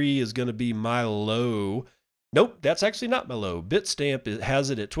 12,203 is going to be my low. Nope, that's actually not my low. Bitstamp has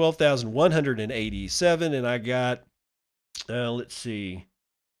it at 12,187, and I got, let's see.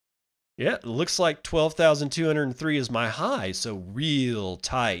 Yeah, it looks like 12,203 is my high. So real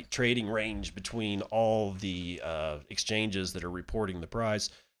tight trading range between all the exchanges that are reporting the price.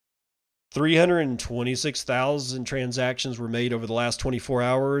 326,000 transactions were made over the last 24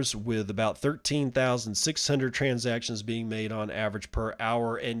 hours, with about 13,600 transactions being made on average per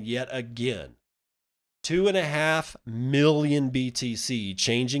hour. And yet again, 2.5 million BTC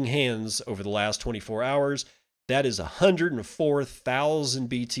changing hands over the last 24 hours. That is 104,000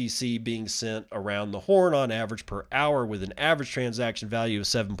 BTC being sent around the horn on average per hour, with an average transaction value of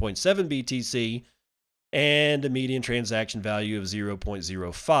 7.7 BTC and a median transaction value of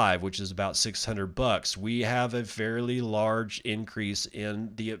 0.05, which is about $600. We have a fairly large increase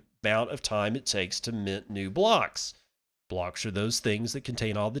in the amount of time it takes to mint new blocks. Blocks are those things that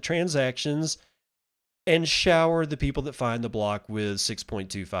contain all the transactions and shower the people that find the block with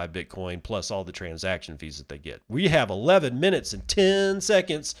 6.25 Bitcoin plus all the transaction fees that they get. We have 11 minutes and 10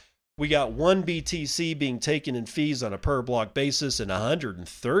 seconds. We got 1 BTC being taken in fees on a per block basis and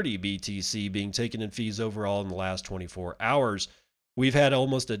 130 BTC being taken in fees overall in the last 24 hours. We've had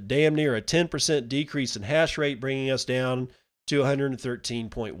almost a damn near a 10% decrease in hash rate, bringing us down to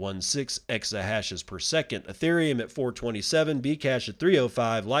 113.16 exahashes per second. Ethereum at 427, Bcash at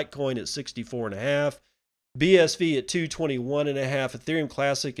 305, Litecoin at 64.5, BSV at 221.5, Ethereum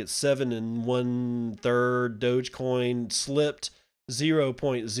Classic at 7 1/3, Dogecoin slipped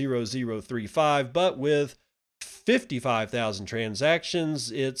 0.0035, but with 55,000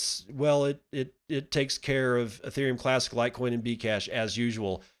 transactions, it takes care of Ethereum Classic, Litecoin, and Bcash as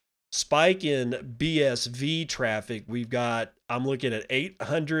usual. Spike in BSV traffic. I'm looking at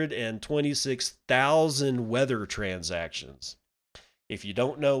 826,000 weather transactions. If you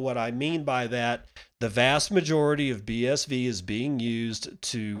don't know what I mean by that, the vast majority of BSV is being used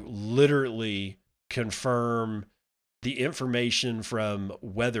to literally confirm the information from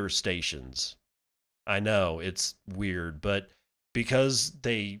weather stations. I know it's weird, but because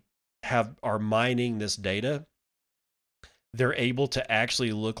they are mining this data, they're able to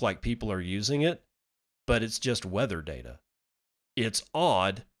actually look like people are using it, but it's just weather data. It's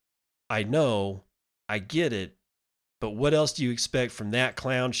odd. I know. I get it. But what else do you expect from that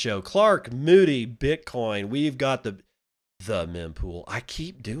clown show? Clark Moody, Bitcoin. We've got the mempool. I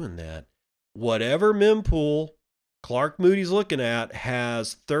keep doing that. Whatever mempool Clark Moody's looking at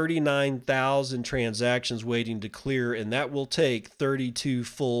has 39,000 transactions waiting to clear, and that will take 32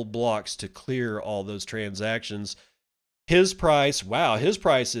 full blocks to clear all those transactions. His price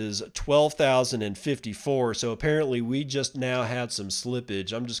is 12,054. So apparently we just now had some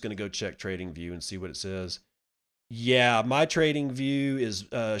slippage. I'm just going to go check TradingView and see what it says. Yeah, my TradingView is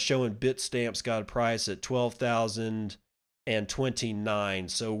showing Bitstamp's got a price at 12,029.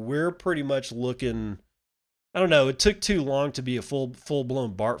 So we're pretty much looking, I don't know, it took too long to be a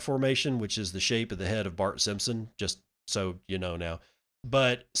full-blown BART formation, which is the shape of the head of Bart Simpson, just so you know now.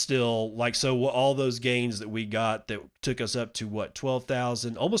 But still, so all those gains that we got that took us up to what,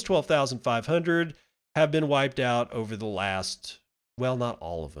 12,000, almost 12,500 have been wiped out over the last, well, not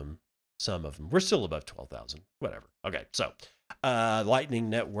all of them. Some of them. We're still above 12,000. Whatever. Okay, so Lightning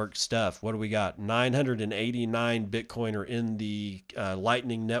Network stuff. What do we got? 989 Bitcoin are in the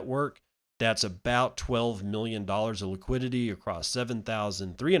Lightning Network. That's about $12 million of liquidity across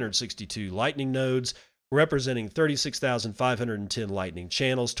 7,362 Lightning nodes, representing 36,510 Lightning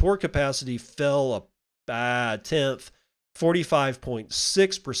channels. Tor capacity fell a tenth,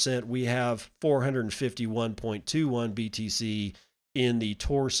 45.6%. We have 451.21 BTC in the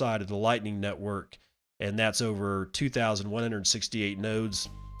Tor side of the Lightning Network, and that's over 2,168 nodes.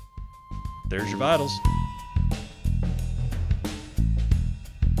 There's your vitals.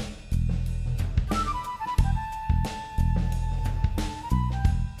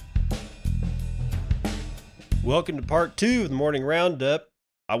 Welcome to part 2 of the morning roundup.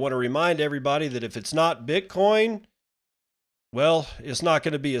 I want to remind everybody that if it's not Bitcoin, well, it's not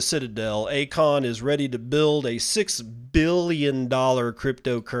going to be a citadel. Akon is ready to build a $6 billion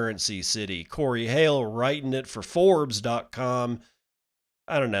cryptocurrency city. Corey Hale writing it for Forbes.com.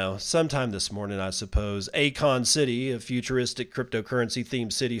 I don't know, sometime this morning, I suppose, Akon City, a futuristic cryptocurrency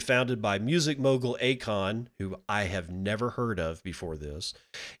themed city founded by music mogul Akon, who I have never heard of before this,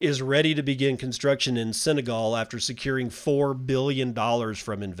 is ready to begin construction in Senegal after securing $4 billion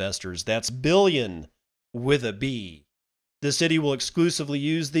from investors. That's billion with a B. The city will exclusively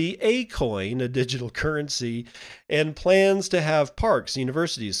use the A coin, a digital currency, and plans to have parks,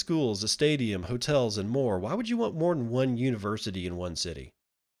 universities, schools, a stadium, hotels, and more. Why would you want more than one university in one city?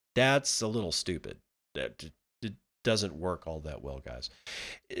 That's a little stupid. That it doesn't work all that well, guys.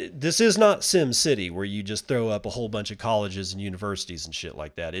 This is not Sim City where you just throw up a whole bunch of colleges and universities and shit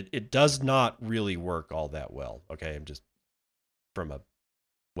like that. It does not really work all that well. Okay, I'm just from a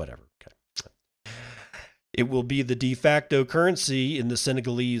whatever. Okay. It will be the de facto currency in the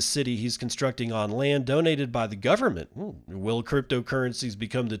Senegalese city he's constructing on land donated by the government. Will cryptocurrencies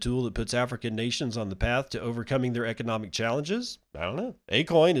become the tool that puts African nations on the path to overcoming their economic challenges? I don't know.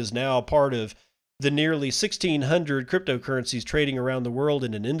 Acoin is now part of the nearly 1,600 cryptocurrencies trading around the world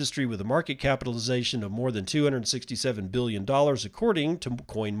in an industry with a market capitalization of more than $267 billion, according to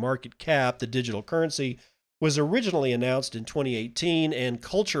CoinMarketCap. The digital currency was originally announced in 2018, and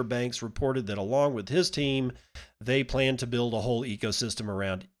Culture Banks reported that along with his team, they plan to build a whole ecosystem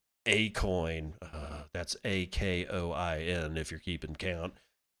around Acoin. That's Akoin if you're keeping count,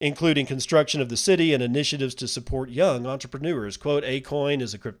 including construction of the city and initiatives to support young entrepreneurs. Quote, Acoin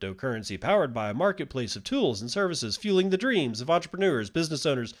is a cryptocurrency powered by a marketplace of tools and services fueling the dreams of entrepreneurs, business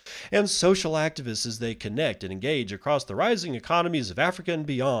owners, and social activists as they connect and engage across the rising economies of Africa and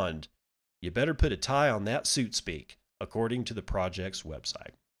beyond. You better put a tie on that suit speak, according to the project's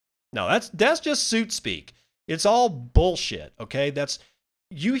website. Now, that's just suit speak. It's all bullshit, okay?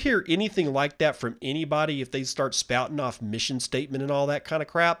 You hear anything like that from anybody, if they start spouting off mission statement and all that kind of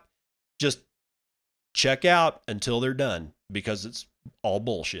crap, just check out until they're done, because it's all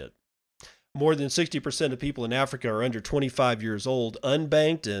bullshit. More than 60% of people in Africa are under 25 years old,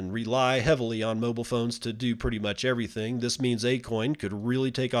 unbanked, and rely heavily on mobile phones to do pretty much everything. This means Acoin could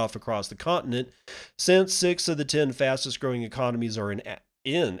really take off across the continent, since 6 of the 10 fastest growing economies are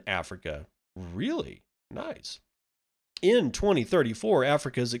in Africa. Really? Nice. In 2034,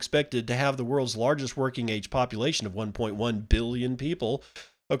 Africa is expected to have the world's largest working age population of 1.1 billion people,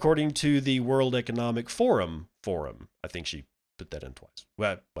 according to the World Economic Forum. I think she put that in twice.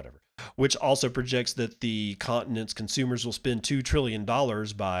 Well, whatever. Which also projects that the continent's consumers will spend $2 trillion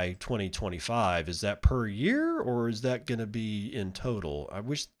by 2025. Is that per year, or is that going to be in total? I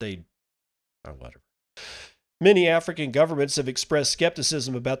wish they'd... Oh, whatever. Many African governments have expressed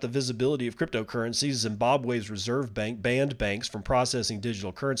skepticism about the visibility of cryptocurrencies. Zimbabwe's Reserve Bank banned banks from processing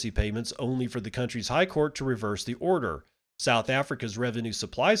digital currency payments, only for the country's high court to reverse the order. South Africa's Revenue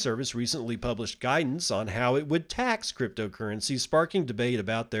Supply Service recently published guidance on how it would tax cryptocurrencies, sparking debate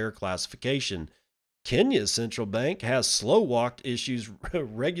about their classification. Kenya's central bank has slow-walked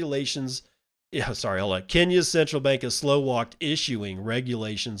regulations. Kenya's central bank has slow-walked issuing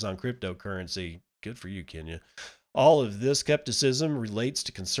regulations on cryptocurrency. Good for you, Kenya. All of this skepticism relates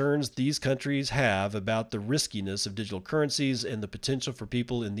to concerns these countries have about the riskiness of digital currencies and the potential for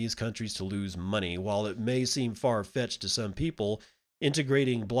people in these countries to lose money. While it may seem far-fetched to some people,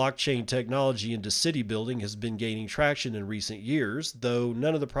 integrating blockchain technology into city building has been gaining traction in recent years, though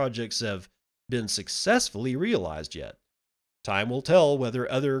none of the projects have been successfully realized yet. Time will tell whether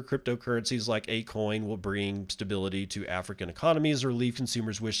other cryptocurrencies like Acoin will bring stability to African economies or leave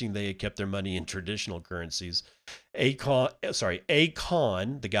consumers wishing they had kept their money in traditional currencies. Akon,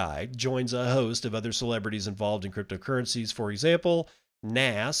 the guy, joins a host of other celebrities involved in cryptocurrencies. For example,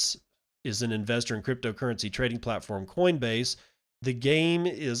 Nas is an investor in cryptocurrency trading platform Coinbase. The game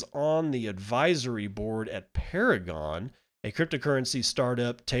is on the advisory board at Paragon, a cryptocurrency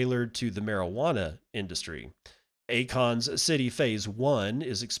startup tailored to the marijuana industry. Akon's City Phase 1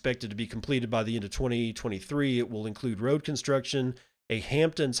 is expected to be completed by the end of 2023. It will include road construction, a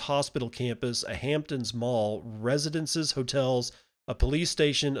Hamptons hospital campus, a Hamptons mall, residences, hotels, a police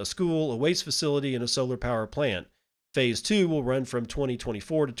station, a school, a waste facility, and a solar power plant. Phase 2 will run from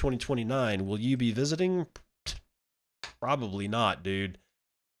 2024 to 2029. Will you be visiting? Probably not, dude.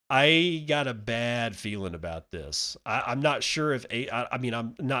 I got a bad feeling about this. I'm not sure if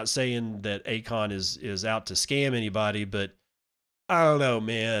I'm not saying that Akon is out to scam anybody, but I don't know,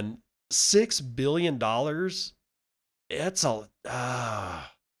 man. $6 billion. That's a.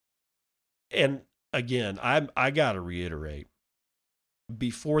 And again, I gotta reiterate.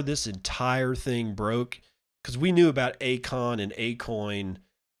 Before this entire thing broke, because we knew about Akon and Acoin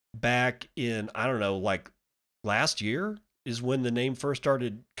back in, I don't know, like last year is when the name first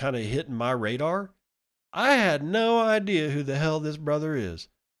started kind of hitting my radar. I had no idea who the hell this brother is.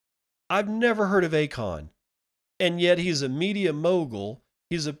 I've never heard of Akon, and yet he's a media mogul.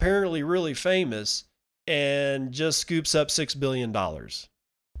 He's apparently really famous and just scoops up $6 billion.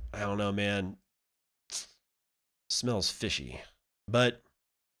 I don't know, man. Smells fishy. But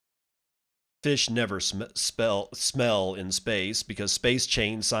fish never smell in space because Space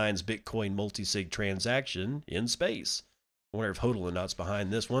Chain signs Bitcoin multisig transaction in space. I wonder if Hodel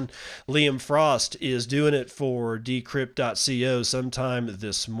behind this one. Liam Frost is doing it for Decrypt.co sometime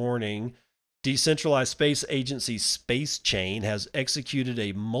this morning. Decentralized space agency Space Chain has executed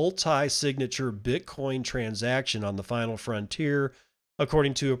a multi-signature Bitcoin transaction on the final frontier,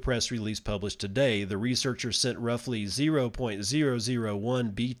 according to a press release published today. The researchers sent roughly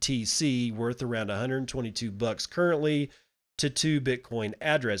 0.001 BTC, worth around $122 currently, to 2 Bitcoin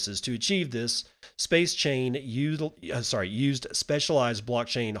addresses. To achieve this, Space Chain used specialized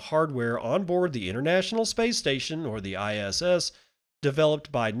blockchain hardware on board the International Space Station, or the ISS,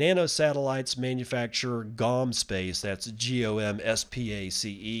 developed by nanosatellites manufacturer GOMSpace, that's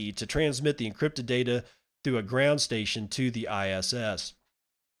GOMSPACE, to transmit the encrypted data through a ground station to the ISS.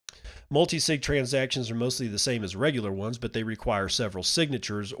 Multi-sig transactions are mostly the same as regular ones, but they require several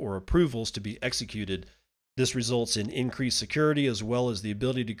signatures or approvals to be executed. This results in increased security as well as the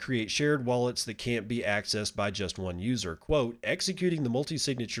ability to create shared wallets that can't be accessed by just one user. Quote, executing the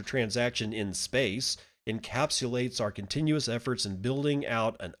multi-signature transaction in space encapsulates our continuous efforts in building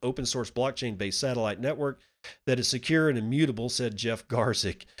out an open source blockchain based satellite network that is secure and immutable, said Jeff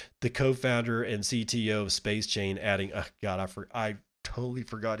Garzik, the co-founder and CTO of Space Chain, adding, oh God, I totally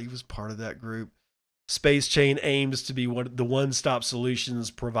forgot he was part of that group. Space Chain aims to be the one-stop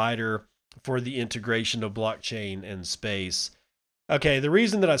solutions provider for the integration of blockchain and space. Okay, the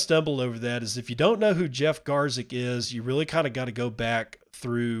reason that I stumbled over that is if you don't know who Jeff Garzik is, you really kind of got to go back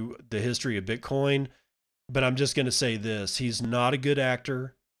through the history of Bitcoin. But I'm just going to say this. He's not a good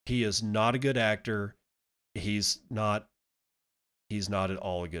actor. He is not a good actor. He's not at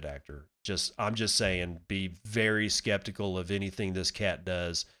all a good actor. I'm just saying, be very skeptical of anything this cat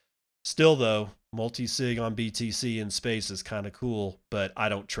does. Still, though, multi-sig on BTC in space is kind of cool, but I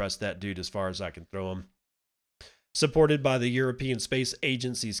don't trust that dude as far as I can throw him. Supported by the European Space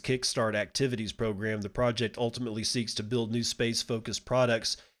Agency's Kickstart Activities program, the project ultimately seeks to build new space-focused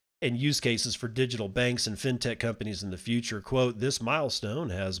products and use cases for digital banks and fintech companies in the future. Quote, this milestone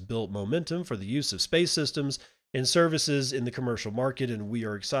has built momentum for the use of space systems and services in the commercial market, and we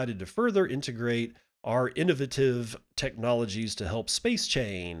are excited to further integrate our innovative technologies to help Space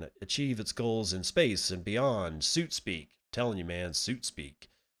Chain achieve its goals in space and beyond. Suit speak. I'm telling you, man, suit speak.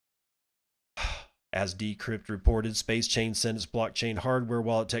 As Decrypt reported, Space Chain sent its blockchain hardware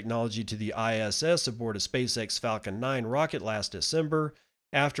wallet technology to the ISS aboard a SpaceX Falcon 9 rocket last December.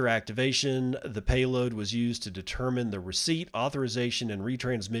 After activation, the payload was used to determine the receipt, authorization, and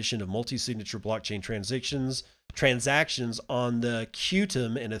retransmission of multi-signature blockchain transactions on the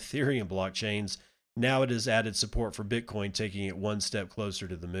Qtum and Ethereum blockchains. Now it has added support for Bitcoin, taking it one step closer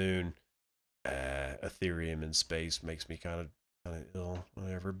to the moon. Ethereum in space makes me kind of ill.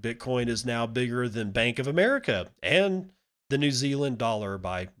 Whatever. Bitcoin is now bigger than Bank of America and the New Zealand dollar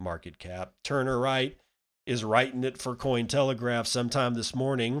by market cap. Turner Wright is writing it for Cointelegraph sometime this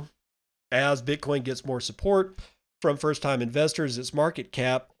morning. As Bitcoin gets more support from first-time investors, its market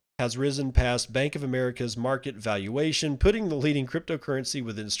cap has risen past Bank of America's market valuation, putting the leading cryptocurrency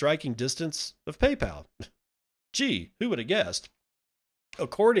within striking distance of PayPal. Gee, who would have guessed?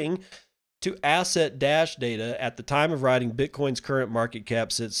 According to Asset Dash data, at the time of writing, Bitcoin's current market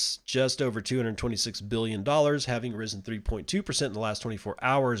cap sits just over $226 billion, having risen 3.2% in the last 24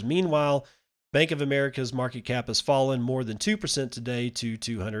 hours. Meanwhile, Bank of America's market cap has fallen more than 2% today to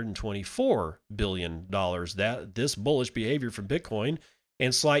 $224 billion. This bullish behavior from Bitcoin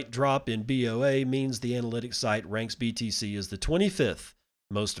and slight drop in BOA means the analytics site ranks BTC as the 25th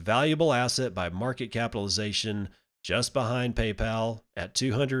most valuable asset by market capitalization, just behind PayPal at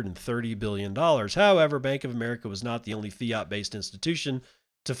 $230 billion. However, Bank of America was not the only fiat-based institution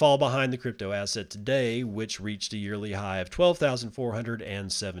to fall behind the crypto asset today, which reached a yearly high of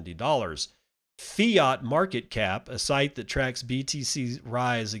 $12,470. Fiat Market Cap, a site that tracks BTC's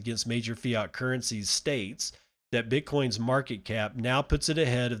rise against major fiat currencies, states that Bitcoin's market cap now puts it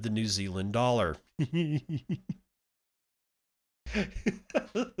ahead of the New Zealand dollar.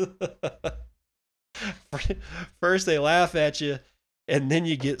 First they laugh at you, and then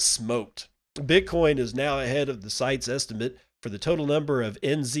you get smoked. Bitcoin is now ahead of the site's estimate for the total number of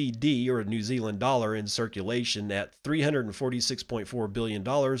NZD, or New Zealand dollar, in circulation at $346.4 billion,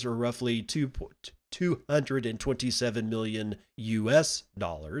 or roughly $227 million US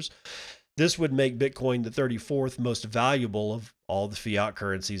dollars. This would make Bitcoin the 34th most valuable of all the fiat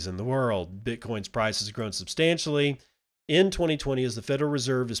currencies in the world. Bitcoin's price has grown substantially in 2020 as the Federal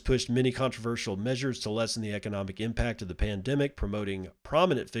Reserve has pushed many controversial measures to lessen the economic impact of the pandemic, promoting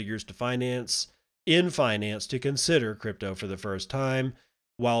prominent figures to finance to consider crypto for the first time.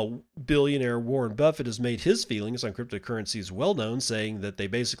 While billionaire Warren Buffett has made his feelings on cryptocurrencies well known, saying that they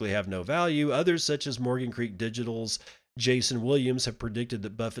basically have no value, others, such as Morgan Creek Digital's Jason Williams, have predicted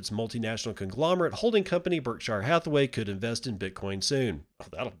that Buffett's multinational conglomerate holding company Berkshire Hathaway could invest in Bitcoin soon.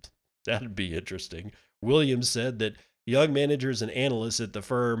 Oh, that'd be interesting. Williams said that young managers and analysts at the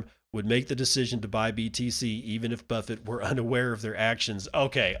firm would make the decision to buy BTC even if Buffett were unaware of their actions.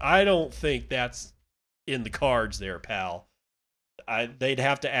 Okay, I don't think that's in the cards there, pal. They'd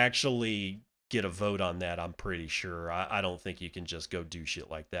have to actually get a vote on that, I'm pretty sure. I don't think you can just go do shit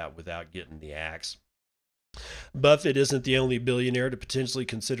like that without getting the axe. Buffett isn't the only billionaire to potentially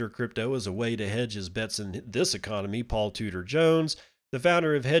consider crypto as a way to hedge his bets in this economy. Paul Tudor Jones, the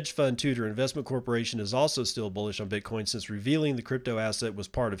founder of hedge fund Tudor Investment Corporation, is also still bullish on Bitcoin since revealing the crypto asset was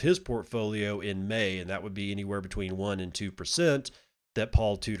part of his portfolio in May, and that would be anywhere between 1% and 2% that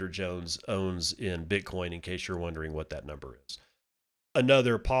Paul Tudor Jones owns in Bitcoin, in case you're wondering what that number is.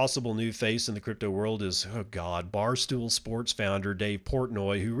 Another possible new face in the crypto world is, Barstool Sports founder Dave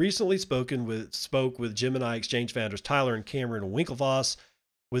Portnoy, who recently spoke with Gemini Exchange founders Tyler and Cameron Winklevoss.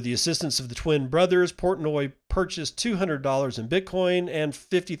 With the assistance of the twin brothers, Portnoy purchased $200 in Bitcoin and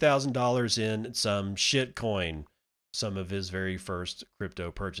 $50,000 in some shitcoin, some of his very first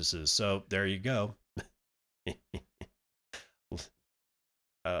crypto purchases. So there you go.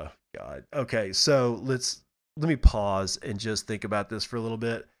 Oh, God. Okay, so let me pause and just think about this for a little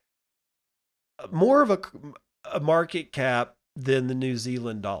bit. More of a market cap than the New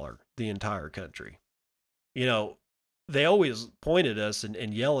Zealand dollar, the entire country. You know, they always point at us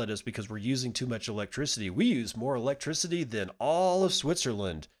and yell at us because we're using too much electricity. We use more electricity than all of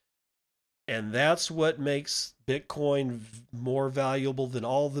Switzerland. And that's what makes Bitcoin more valuable than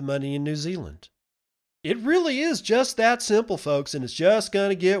all the money in New Zealand. It really is just that simple, folks, and it's just going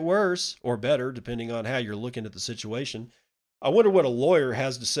to get worse or better, depending on how you're looking at the situation. I wonder what a lawyer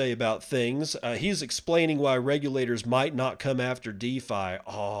has to say about things. He's explaining why regulators might not come after DeFi.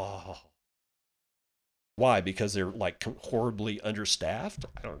 Oh, why? Because they're like horribly understaffed?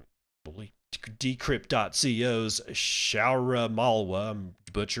 I don't believe. Decrypt.co's Shaura Malwa, I'm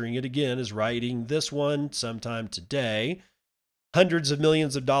butchering it again, is writing this one sometime today. Hundreds of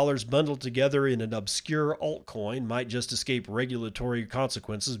millions of dollars bundled together in an obscure altcoin might just escape regulatory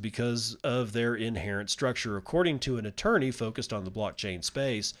consequences because of their inherent structure, according to an attorney focused on the blockchain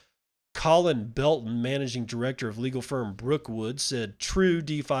space. Colin Belton, managing director of legal firm Brookwood, said true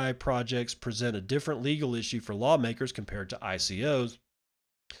DeFi projects present a different legal issue for lawmakers compared to ICOs,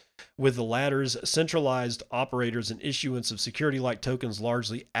 with the latter's centralized operators and issuance of security-like tokens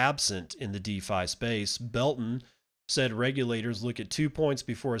largely absent in the DeFi space. Belton said regulators look at 2 points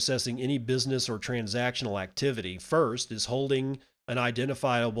before assessing any business or transactional activity. First is holding an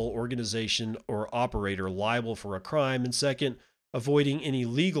identifiable organization or operator liable for a crime, and second, avoiding any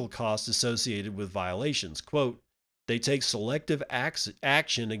legal costs associated with violations. Quote, they take selective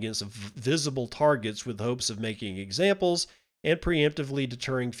action against visible targets with hopes of making examples and preemptively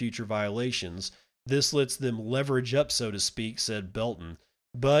deterring future violations. This lets them leverage up, so to speak, said Belton.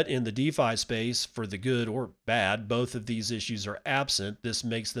 But in the DeFi space, for the good or bad, both of these issues are absent. This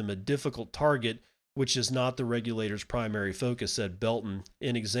makes them a difficult target, which is not the regulator's primary focus, said Belton.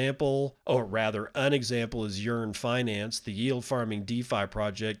 An example is Yearn Finance, the yield farming DeFi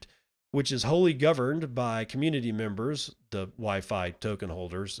project, which is wholly governed by community members, the Wi-Fi token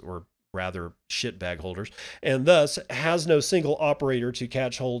holders, or rather shitbag holders, and thus has no single operator to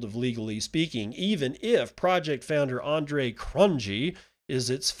catch hold of legally speaking, even if project founder Andre Cronje is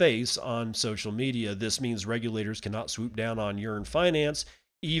its face on social media. This means regulators cannot swoop down on Yearn Finance,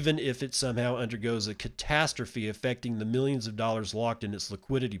 even if it somehow undergoes a catastrophe affecting the millions of dollars locked in its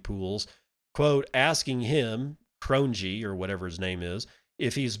liquidity pools. Quote, asking him, Cronje, or whatever his name is,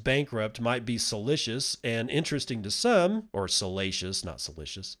 if he's bankrupt might be salacious and interesting to some, or salacious, not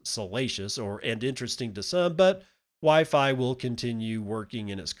salacious, salacious and interesting to some, but Wi-Fi will continue working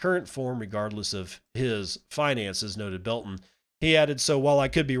in its current form regardless of his finances, noted Belton. He added, so while I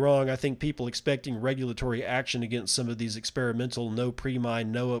could be wrong, I think people expecting regulatory action against some of these experimental, no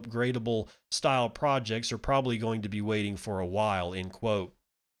pre-mine, no upgradable style projects are probably going to be waiting for a while, end quote.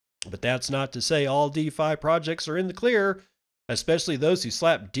 But that's not to say all DeFi projects are in the clear, especially those who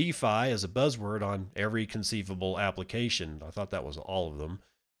slap DeFi as a buzzword on every conceivable application. I thought that was all of them.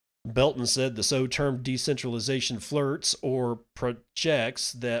 Belton said the so-termed decentralization flirts or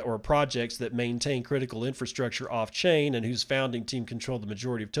projects that maintain critical infrastructure off-chain and whose founding team controlled the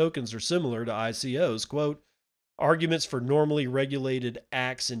majority of tokens are similar to ICOs. Quote, arguments for normally regulated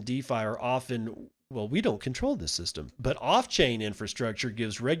acts in DeFi are often, well, we don't control this system, but off-chain infrastructure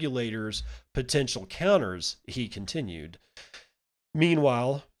gives regulators potential counters, he continued.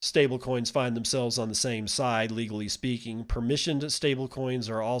 Meanwhile, stablecoins find themselves on the same side, legally speaking. Permissioned stablecoins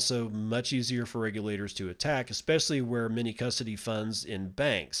are also much easier for regulators to attack, especially where many custody funds in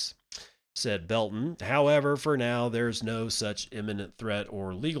banks, said Belton. However, for now, there's no such imminent threat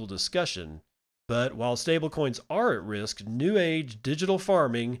or legal discussion. But while stablecoins are at risk, new age digital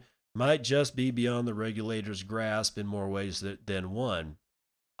farming might just be beyond the regulator's grasp in more ways than one.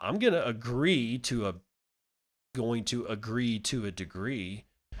 I'm going to agree to a degree.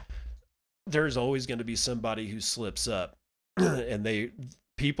 There's always going to be somebody who slips up and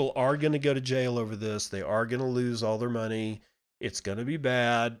people are going to go to jail over this. They are going to lose all their money. It's going to be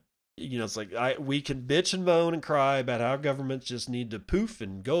bad. It's like we can bitch and moan and cry about how governments just need to poof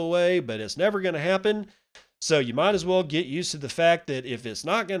and go away, but it's never going to happen. So you might as well get used to the fact that if it's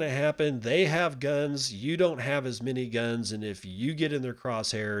not going to happen, they have guns, you don't have as many guns, and if you get in their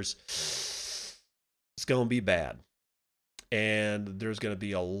crosshairs, it's going to be bad. And there's going to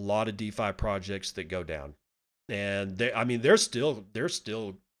be a lot of DeFi projects that go down. And they're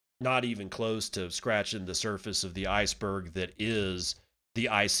still not even close to scratching the surface of the iceberg that is the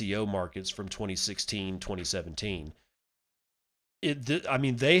ICO markets from 2016, 2017.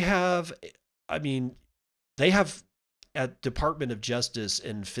 They have at Department of Justice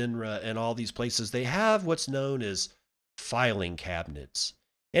and FINRA and all these places, they have what's known as filing cabinets.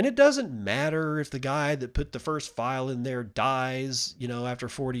 And it doesn't matter if the guy that put the first file in there dies, after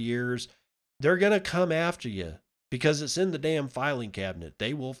 40 years, they're going to come after you because it's in the damn filing cabinet.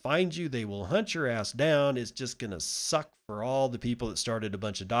 They will find you. They will hunt your ass down. It's just going to suck for all the people that started a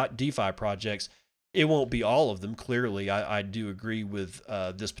bunch of DeFi projects. It won't be all of them. Clearly, I do agree with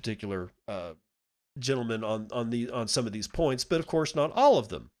this particular gentleman on some of these points, but of course not all of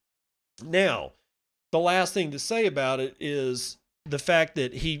them. Now, the last thing to say about it is the fact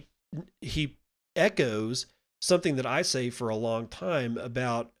that he echoes something that I say for a long time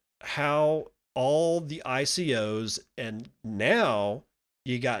about how all the ICOs, and now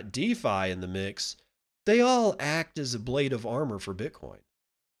you got DeFi in the mix, they all act as a blade of armor for Bitcoin.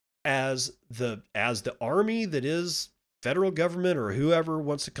 As the army that is federal government or whoever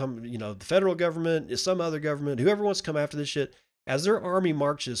wants to come, the federal government is some other government, whoever wants to come after this shit, as their army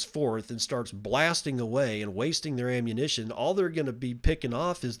marches forth and starts blasting away and wasting their ammunition, all they're going to be picking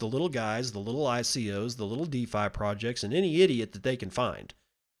off is the little guys, the little ICOs, the little DeFi projects, and any idiot that they can find.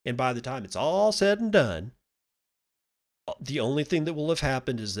 And by the time it's all said and done, the only thing that will have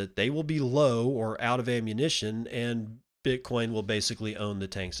happened is that they will be low or out of ammunition, and Bitcoin will basically own the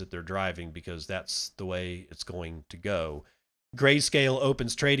tanks that they're driving because that's the way it's going to go. Grayscale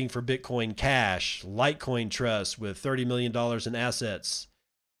opens trading for Bitcoin Cash, Litecoin Trust with $30 million in assets.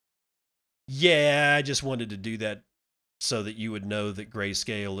 Yeah, I just wanted to do that so that you would know that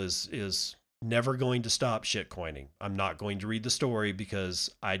Grayscale is never going to stop shitcoining. I'm not going to read the story because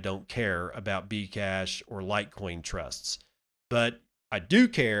I don't care about Bcash or Litecoin trusts. But I do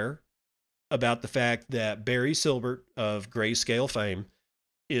care about the fact that Barry Silbert of Grayscale fame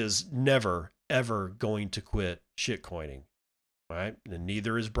is never, ever going to quit shitcoining. Right? And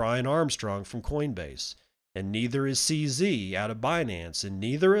neither is Brian Armstrong from Coinbase. And neither is CZ out of Binance. And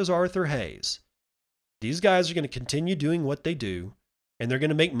neither is Arthur Hayes. These guys are going to continue doing what they do. And they're going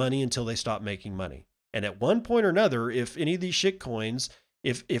to make money until they stop making money. And at one point or another, if any of these shitcoins,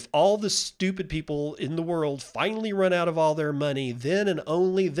 if all the stupid people in the world finally run out of all their money, then and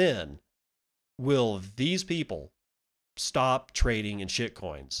only then will these people stop trading in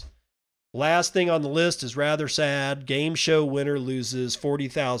shitcoins. Last thing on the list is rather sad. Game show winner loses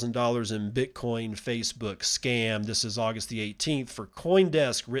 $40,000 in Bitcoin Facebook scam. This is August the 18th for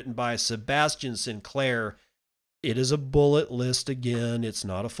CoinDesk, written by Sebastian Sinclair. It is a bullet list again. It's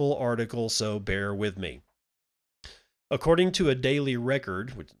not a full article, so bear with me. According to a Daily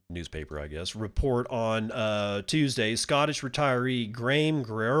Record, which newspaper, I guess, report on Tuesday, Scottish retiree Graham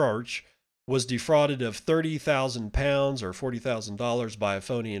Gerarch was defrauded of £30,000 or $40,000 by a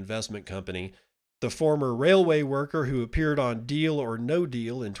phony investment company. The former railway worker who appeared on Deal or No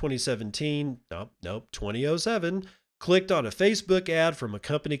Deal in 2007, clicked on a Facebook ad from a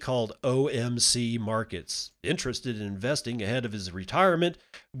company called OMC Markets. Interested in investing ahead of his retirement,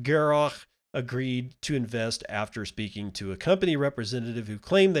 Gerarch agreed to invest after speaking to a company representative who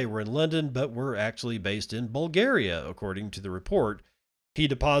claimed they were in London but were actually based in Bulgaria, according to the report. He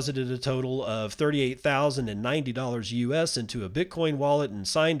deposited a total of $38,090 US into a Bitcoin wallet and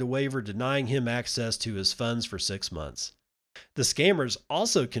signed a waiver denying him access to his funds for 6 months. The scammers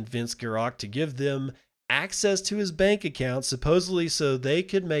also convinced Garak to give them access to his bank account, supposedly so they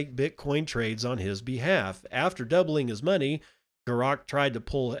could make Bitcoin trades on his behalf. After doubling his money, Garak tried to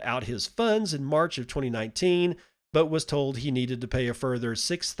pull out his funds in March of 2019, but was told he needed to pay a further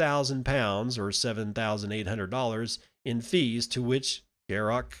 £6,000 or $7,800 in fees, to which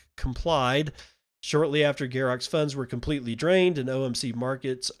Garak complied. Shortly after Garak's funds were completely drained and OMC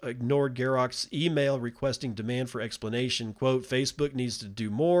Markets ignored Garak's email requesting demand for explanation, quote, Facebook needs to do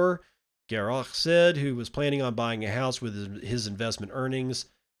more, Garak said, who was planning on buying a house with his investment earnings.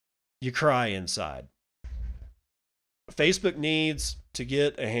 You cry inside. Facebook needs to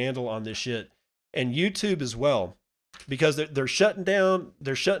get a handle on this shit, and YouTube as well, because they're shutting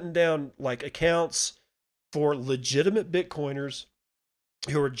down like accounts for legitimate Bitcoiners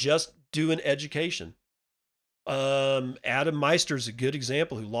who are just doing education. Adam Meister's a good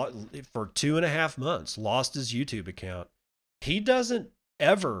example, who for 2.5 months lost his YouTube account. He doesn't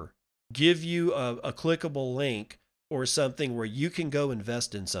ever give you a clickable link or something where you can go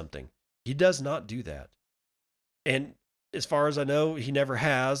invest in something. He does not do that. And as far as I know, he never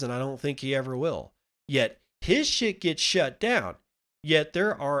has, and I don't think he ever will. Yet his shit gets shut down. Yet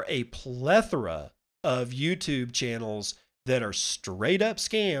there are a plethora of YouTube channels that are straight up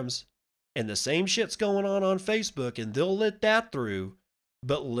scams, and the same shit's going on Facebook, and they'll let that through.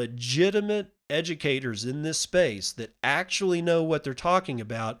 But legitimate educators in this space that actually know what they're talking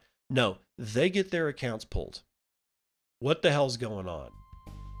about, no, they get their accounts pulled. What the hell's going on?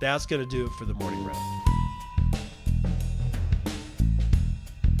 That's going to do it for the morning round.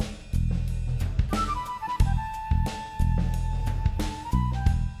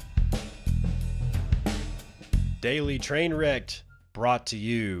 Daily Train Wrecked, brought to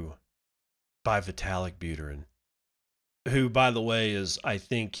you by Vitalik Buterin, who, by the way, is, I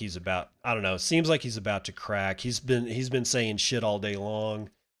think he's about, I don't know, seems like he's about to crack. He's been saying shit all day long,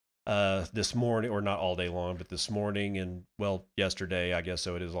 this morning, or not all day long, but this morning, and well, yesterday, I guess,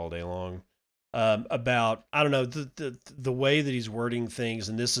 so it is all day long, about, I don't know, the way that he's wording things,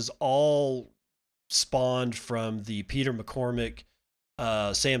 and this is all spawned from the Peter McCormick,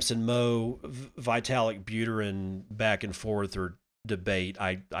 Samson Moe, Vitalik Buterin back and forth, or debate,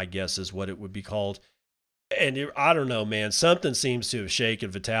 I guess is what it would be called. And I don't know, man, something seems to have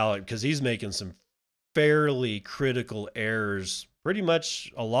shaken Vitalik, because he's making some fairly critical errors, pretty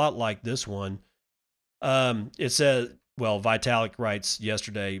much a lot like this one. It says, well, Vitalik writes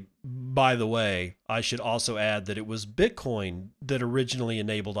yesterday, by the way, I should also add that it was Bitcoin that originally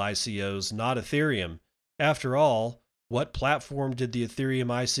enabled ICOs, not Ethereum. After all, what platform did the Ethereum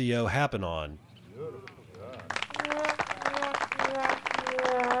ICO happen on?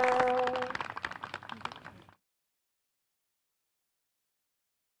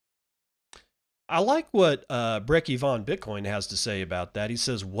 I like what Brecky Von Bitcoin has to say about that. He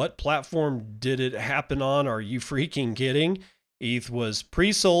says, what platform did it happen on? Are you freaking kidding? ETH was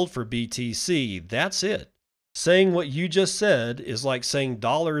pre-sold for BTC. That's it. Saying what you just said is like saying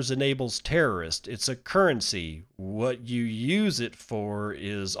dollars enables terrorist. It's a currency. What you use it for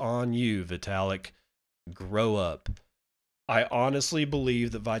is on you, Vitalik. Grow up. I honestly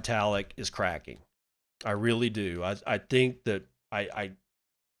believe that Vitalik is cracking. I really do. I think that I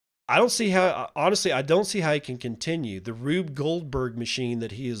don't see how, honestly, I don't see how he can continue. The Rube Goldberg machine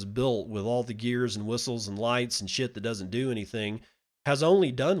that he has built with all the gears and whistles and lights and shit that doesn't do anything has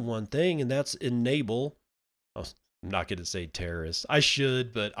only done one thing, and that's enable. I'm not going to say terrorists. I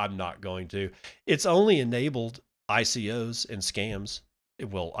should, but I'm not going to. It's only enabled ICOs and scams.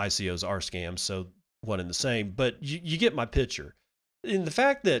 Well, ICOs are scams, so one and the same, but you get my picture. And the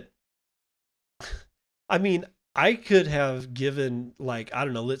fact that, I mean, I could have given, like, I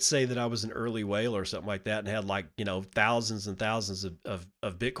don't know, let's say that I was an early whale or something like that and had, like, you know, thousands and thousands of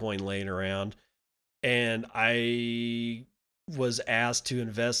Bitcoin laying around, and I was asked to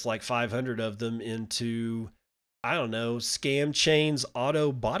invest like 500 of them into, I don't know, Scam Chain's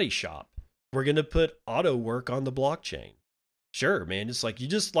auto body shop. We're going to put auto work on the blockchain. Sure, man. It's like, you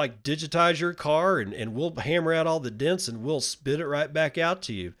just like digitize your car and we'll hammer out all the dents and we'll spit it right back out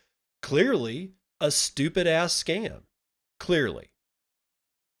to you. Clearly a stupid ass scam. Clearly.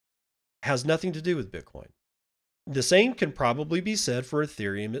 Has nothing to do with Bitcoin. The same can probably be said for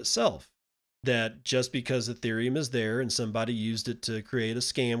Ethereum itself. That just because Ethereum is there and somebody used it to create a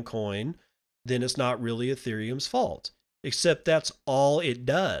scam coin, then it's not really Ethereum's fault. Except that's all it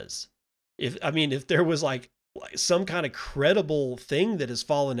does. If there was like some kind of credible thing that has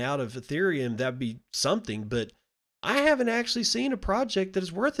fallen out of Ethereum, that'd be something. But I haven't actually seen a project that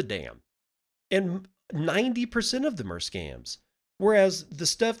is worth a damn. And 90% of them are scams. Whereas the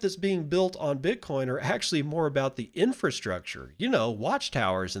stuff that's being built on Bitcoin are actually more about the infrastructure,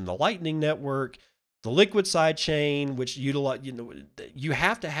 watchtowers and the Lightning Network, the liquid side chain, which utilize, you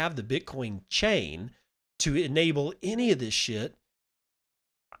have to have the Bitcoin chain to enable any of this shit.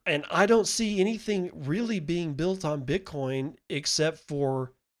 And I don't see anything really being built on Bitcoin except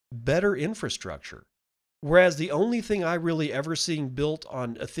for better infrastructure. Whereas the only thing I really ever seen built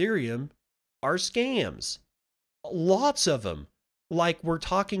on Ethereum are scams. Lots of them. Like we're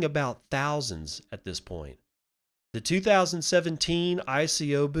talking about thousands at this point. The 2017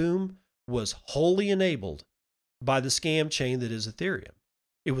 ICO boom was wholly enabled by the scam chain that is Ethereum.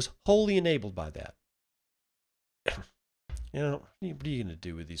 It was wholly enabled by that. What are you going to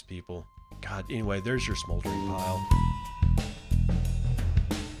do with these people? God, anyway, there's your smoldering pile.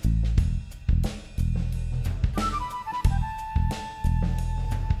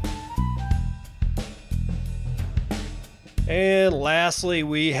 And lastly,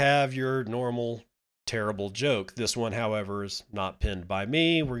 we have your normal terrible joke. This one, however, is not pinned by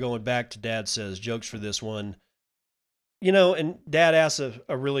me. We're going back to Dad Says Jokes for this one. And Dad asks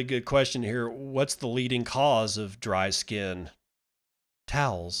a really good question here. What's the leading cause of dry skin?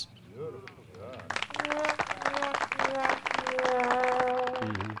 Towels.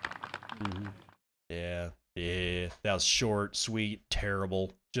 Yeah. That was short, sweet,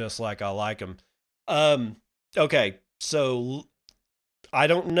 terrible, just like I like them. Okay, so I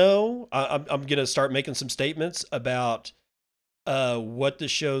don't know. I'm going to start making some statements about what the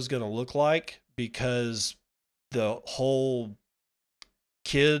show's going to look like, because the whole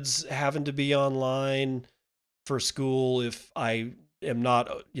kids having to be online for school, if I am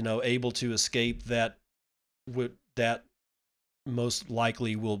not, able to escape that, that most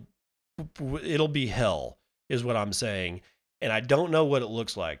likely it'll be hell, is what I'm saying. And I don't know what it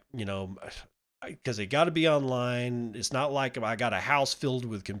looks like, because they got to be online. It's not like I got a house filled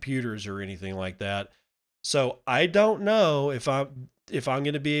with computers or anything like that. So I don't know if I'm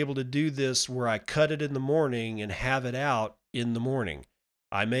going to be able to do this where I cut it in the morning and have it out in the morning.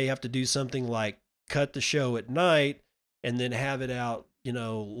 I may have to do something like cut the show at night and then have it out,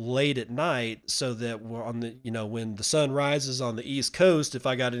 late at night, so that we're on the, when the sun rises on the East Coast, if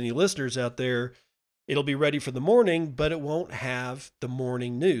I got any listeners out there, it'll be ready for the morning, but it won't have the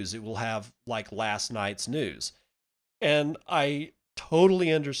morning news. It will have like last night's news. And I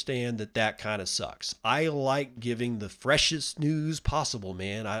totally understand that kind of sucks. I like giving the freshest news possible,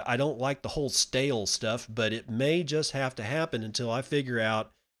 man. I don't like the whole stale stuff, but it may just have to happen until I figure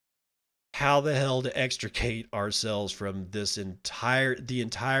out how the hell to extricate ourselves from the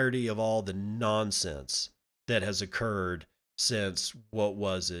entirety of all the nonsense that has occurred since, what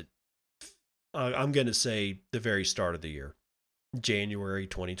was it? I'm going to say the very start of the year, January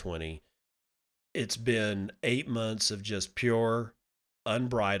 2020. It's been 8 months of just pure,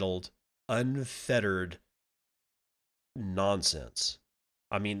 unbridled, unfettered nonsense.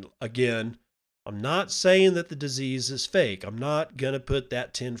 I mean, again, I'm not saying that the disease is fake. I'm not going to put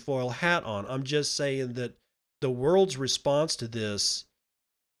that tinfoil hat on. I'm just saying that the world's response to this,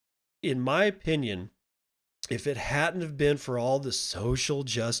 in my opinion, if it hadn't have been for all the social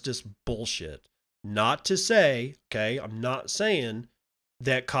justice bullshit, not to say, okay, I'm not saying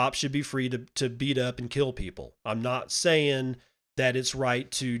that cops should be free to beat up and kill people. I'm not saying that it's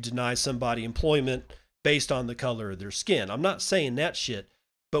right to deny somebody employment based on the color of their skin. I'm not saying that shit,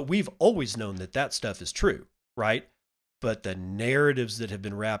 but we've always known that stuff is true, right? But the narratives that have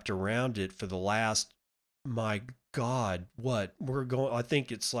been wrapped around it for the last, my God, I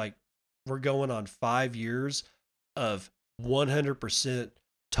think it's like we're going on 5 years of 100%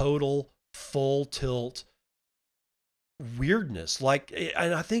 total full tilt weirdness.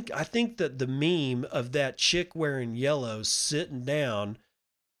 And I think that the meme of that chick wearing yellow sitting down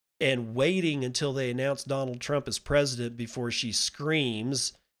and waiting until they announce Donald Trump as president before she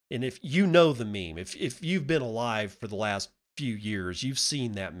screams. And if you know the meme, if you've been alive for the last few years, you've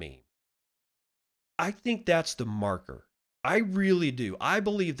seen that meme. I think that's the marker. I really do. I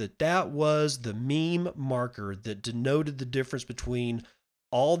believe that was the meme marker that denoted the difference between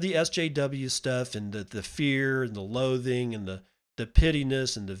all the SJW stuff and the fear and the loathing and the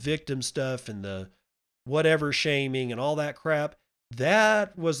pittiness and the victim stuff and the whatever shaming and all that crap.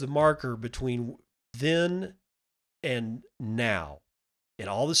 That was the marker between then and now. And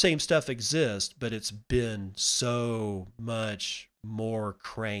all the same stuff exists, but it's been so much more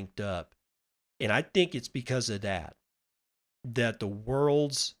cranked up. And I think it's because of that the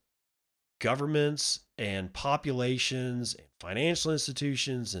world's governments and populations and financial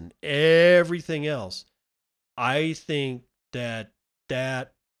institutions and everything else, I think that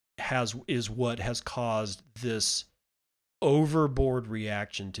is what has caused this overboard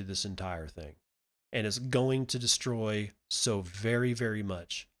reaction to this entire thing. And it's going to destroy so very, very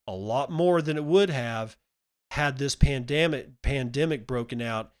much. A lot more than it would have had this pandemic broken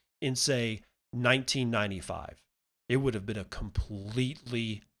out in, say, 1995. It would have been a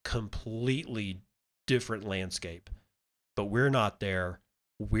completely different landscape. But we're not there.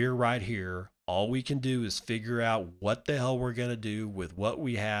 We're right here. All we can do is figure out what the hell we're going to do with what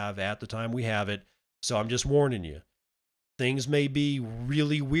we have at the time we have it. So I'm just warning you. Things may be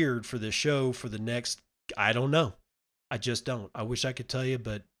really weird for this show for the next, I don't know. I just don't. I wish I could tell you,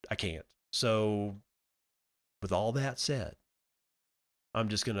 but I can't. So with all that said, I'm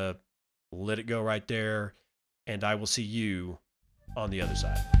just going to let it go right there, and I will see you on the other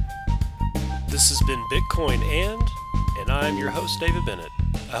side. This has been Bitcoin and I'm your host, David Bennett.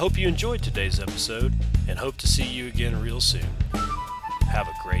 I hope you enjoyed today's episode and hope to see you again real soon. Have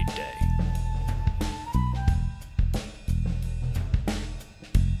a great day.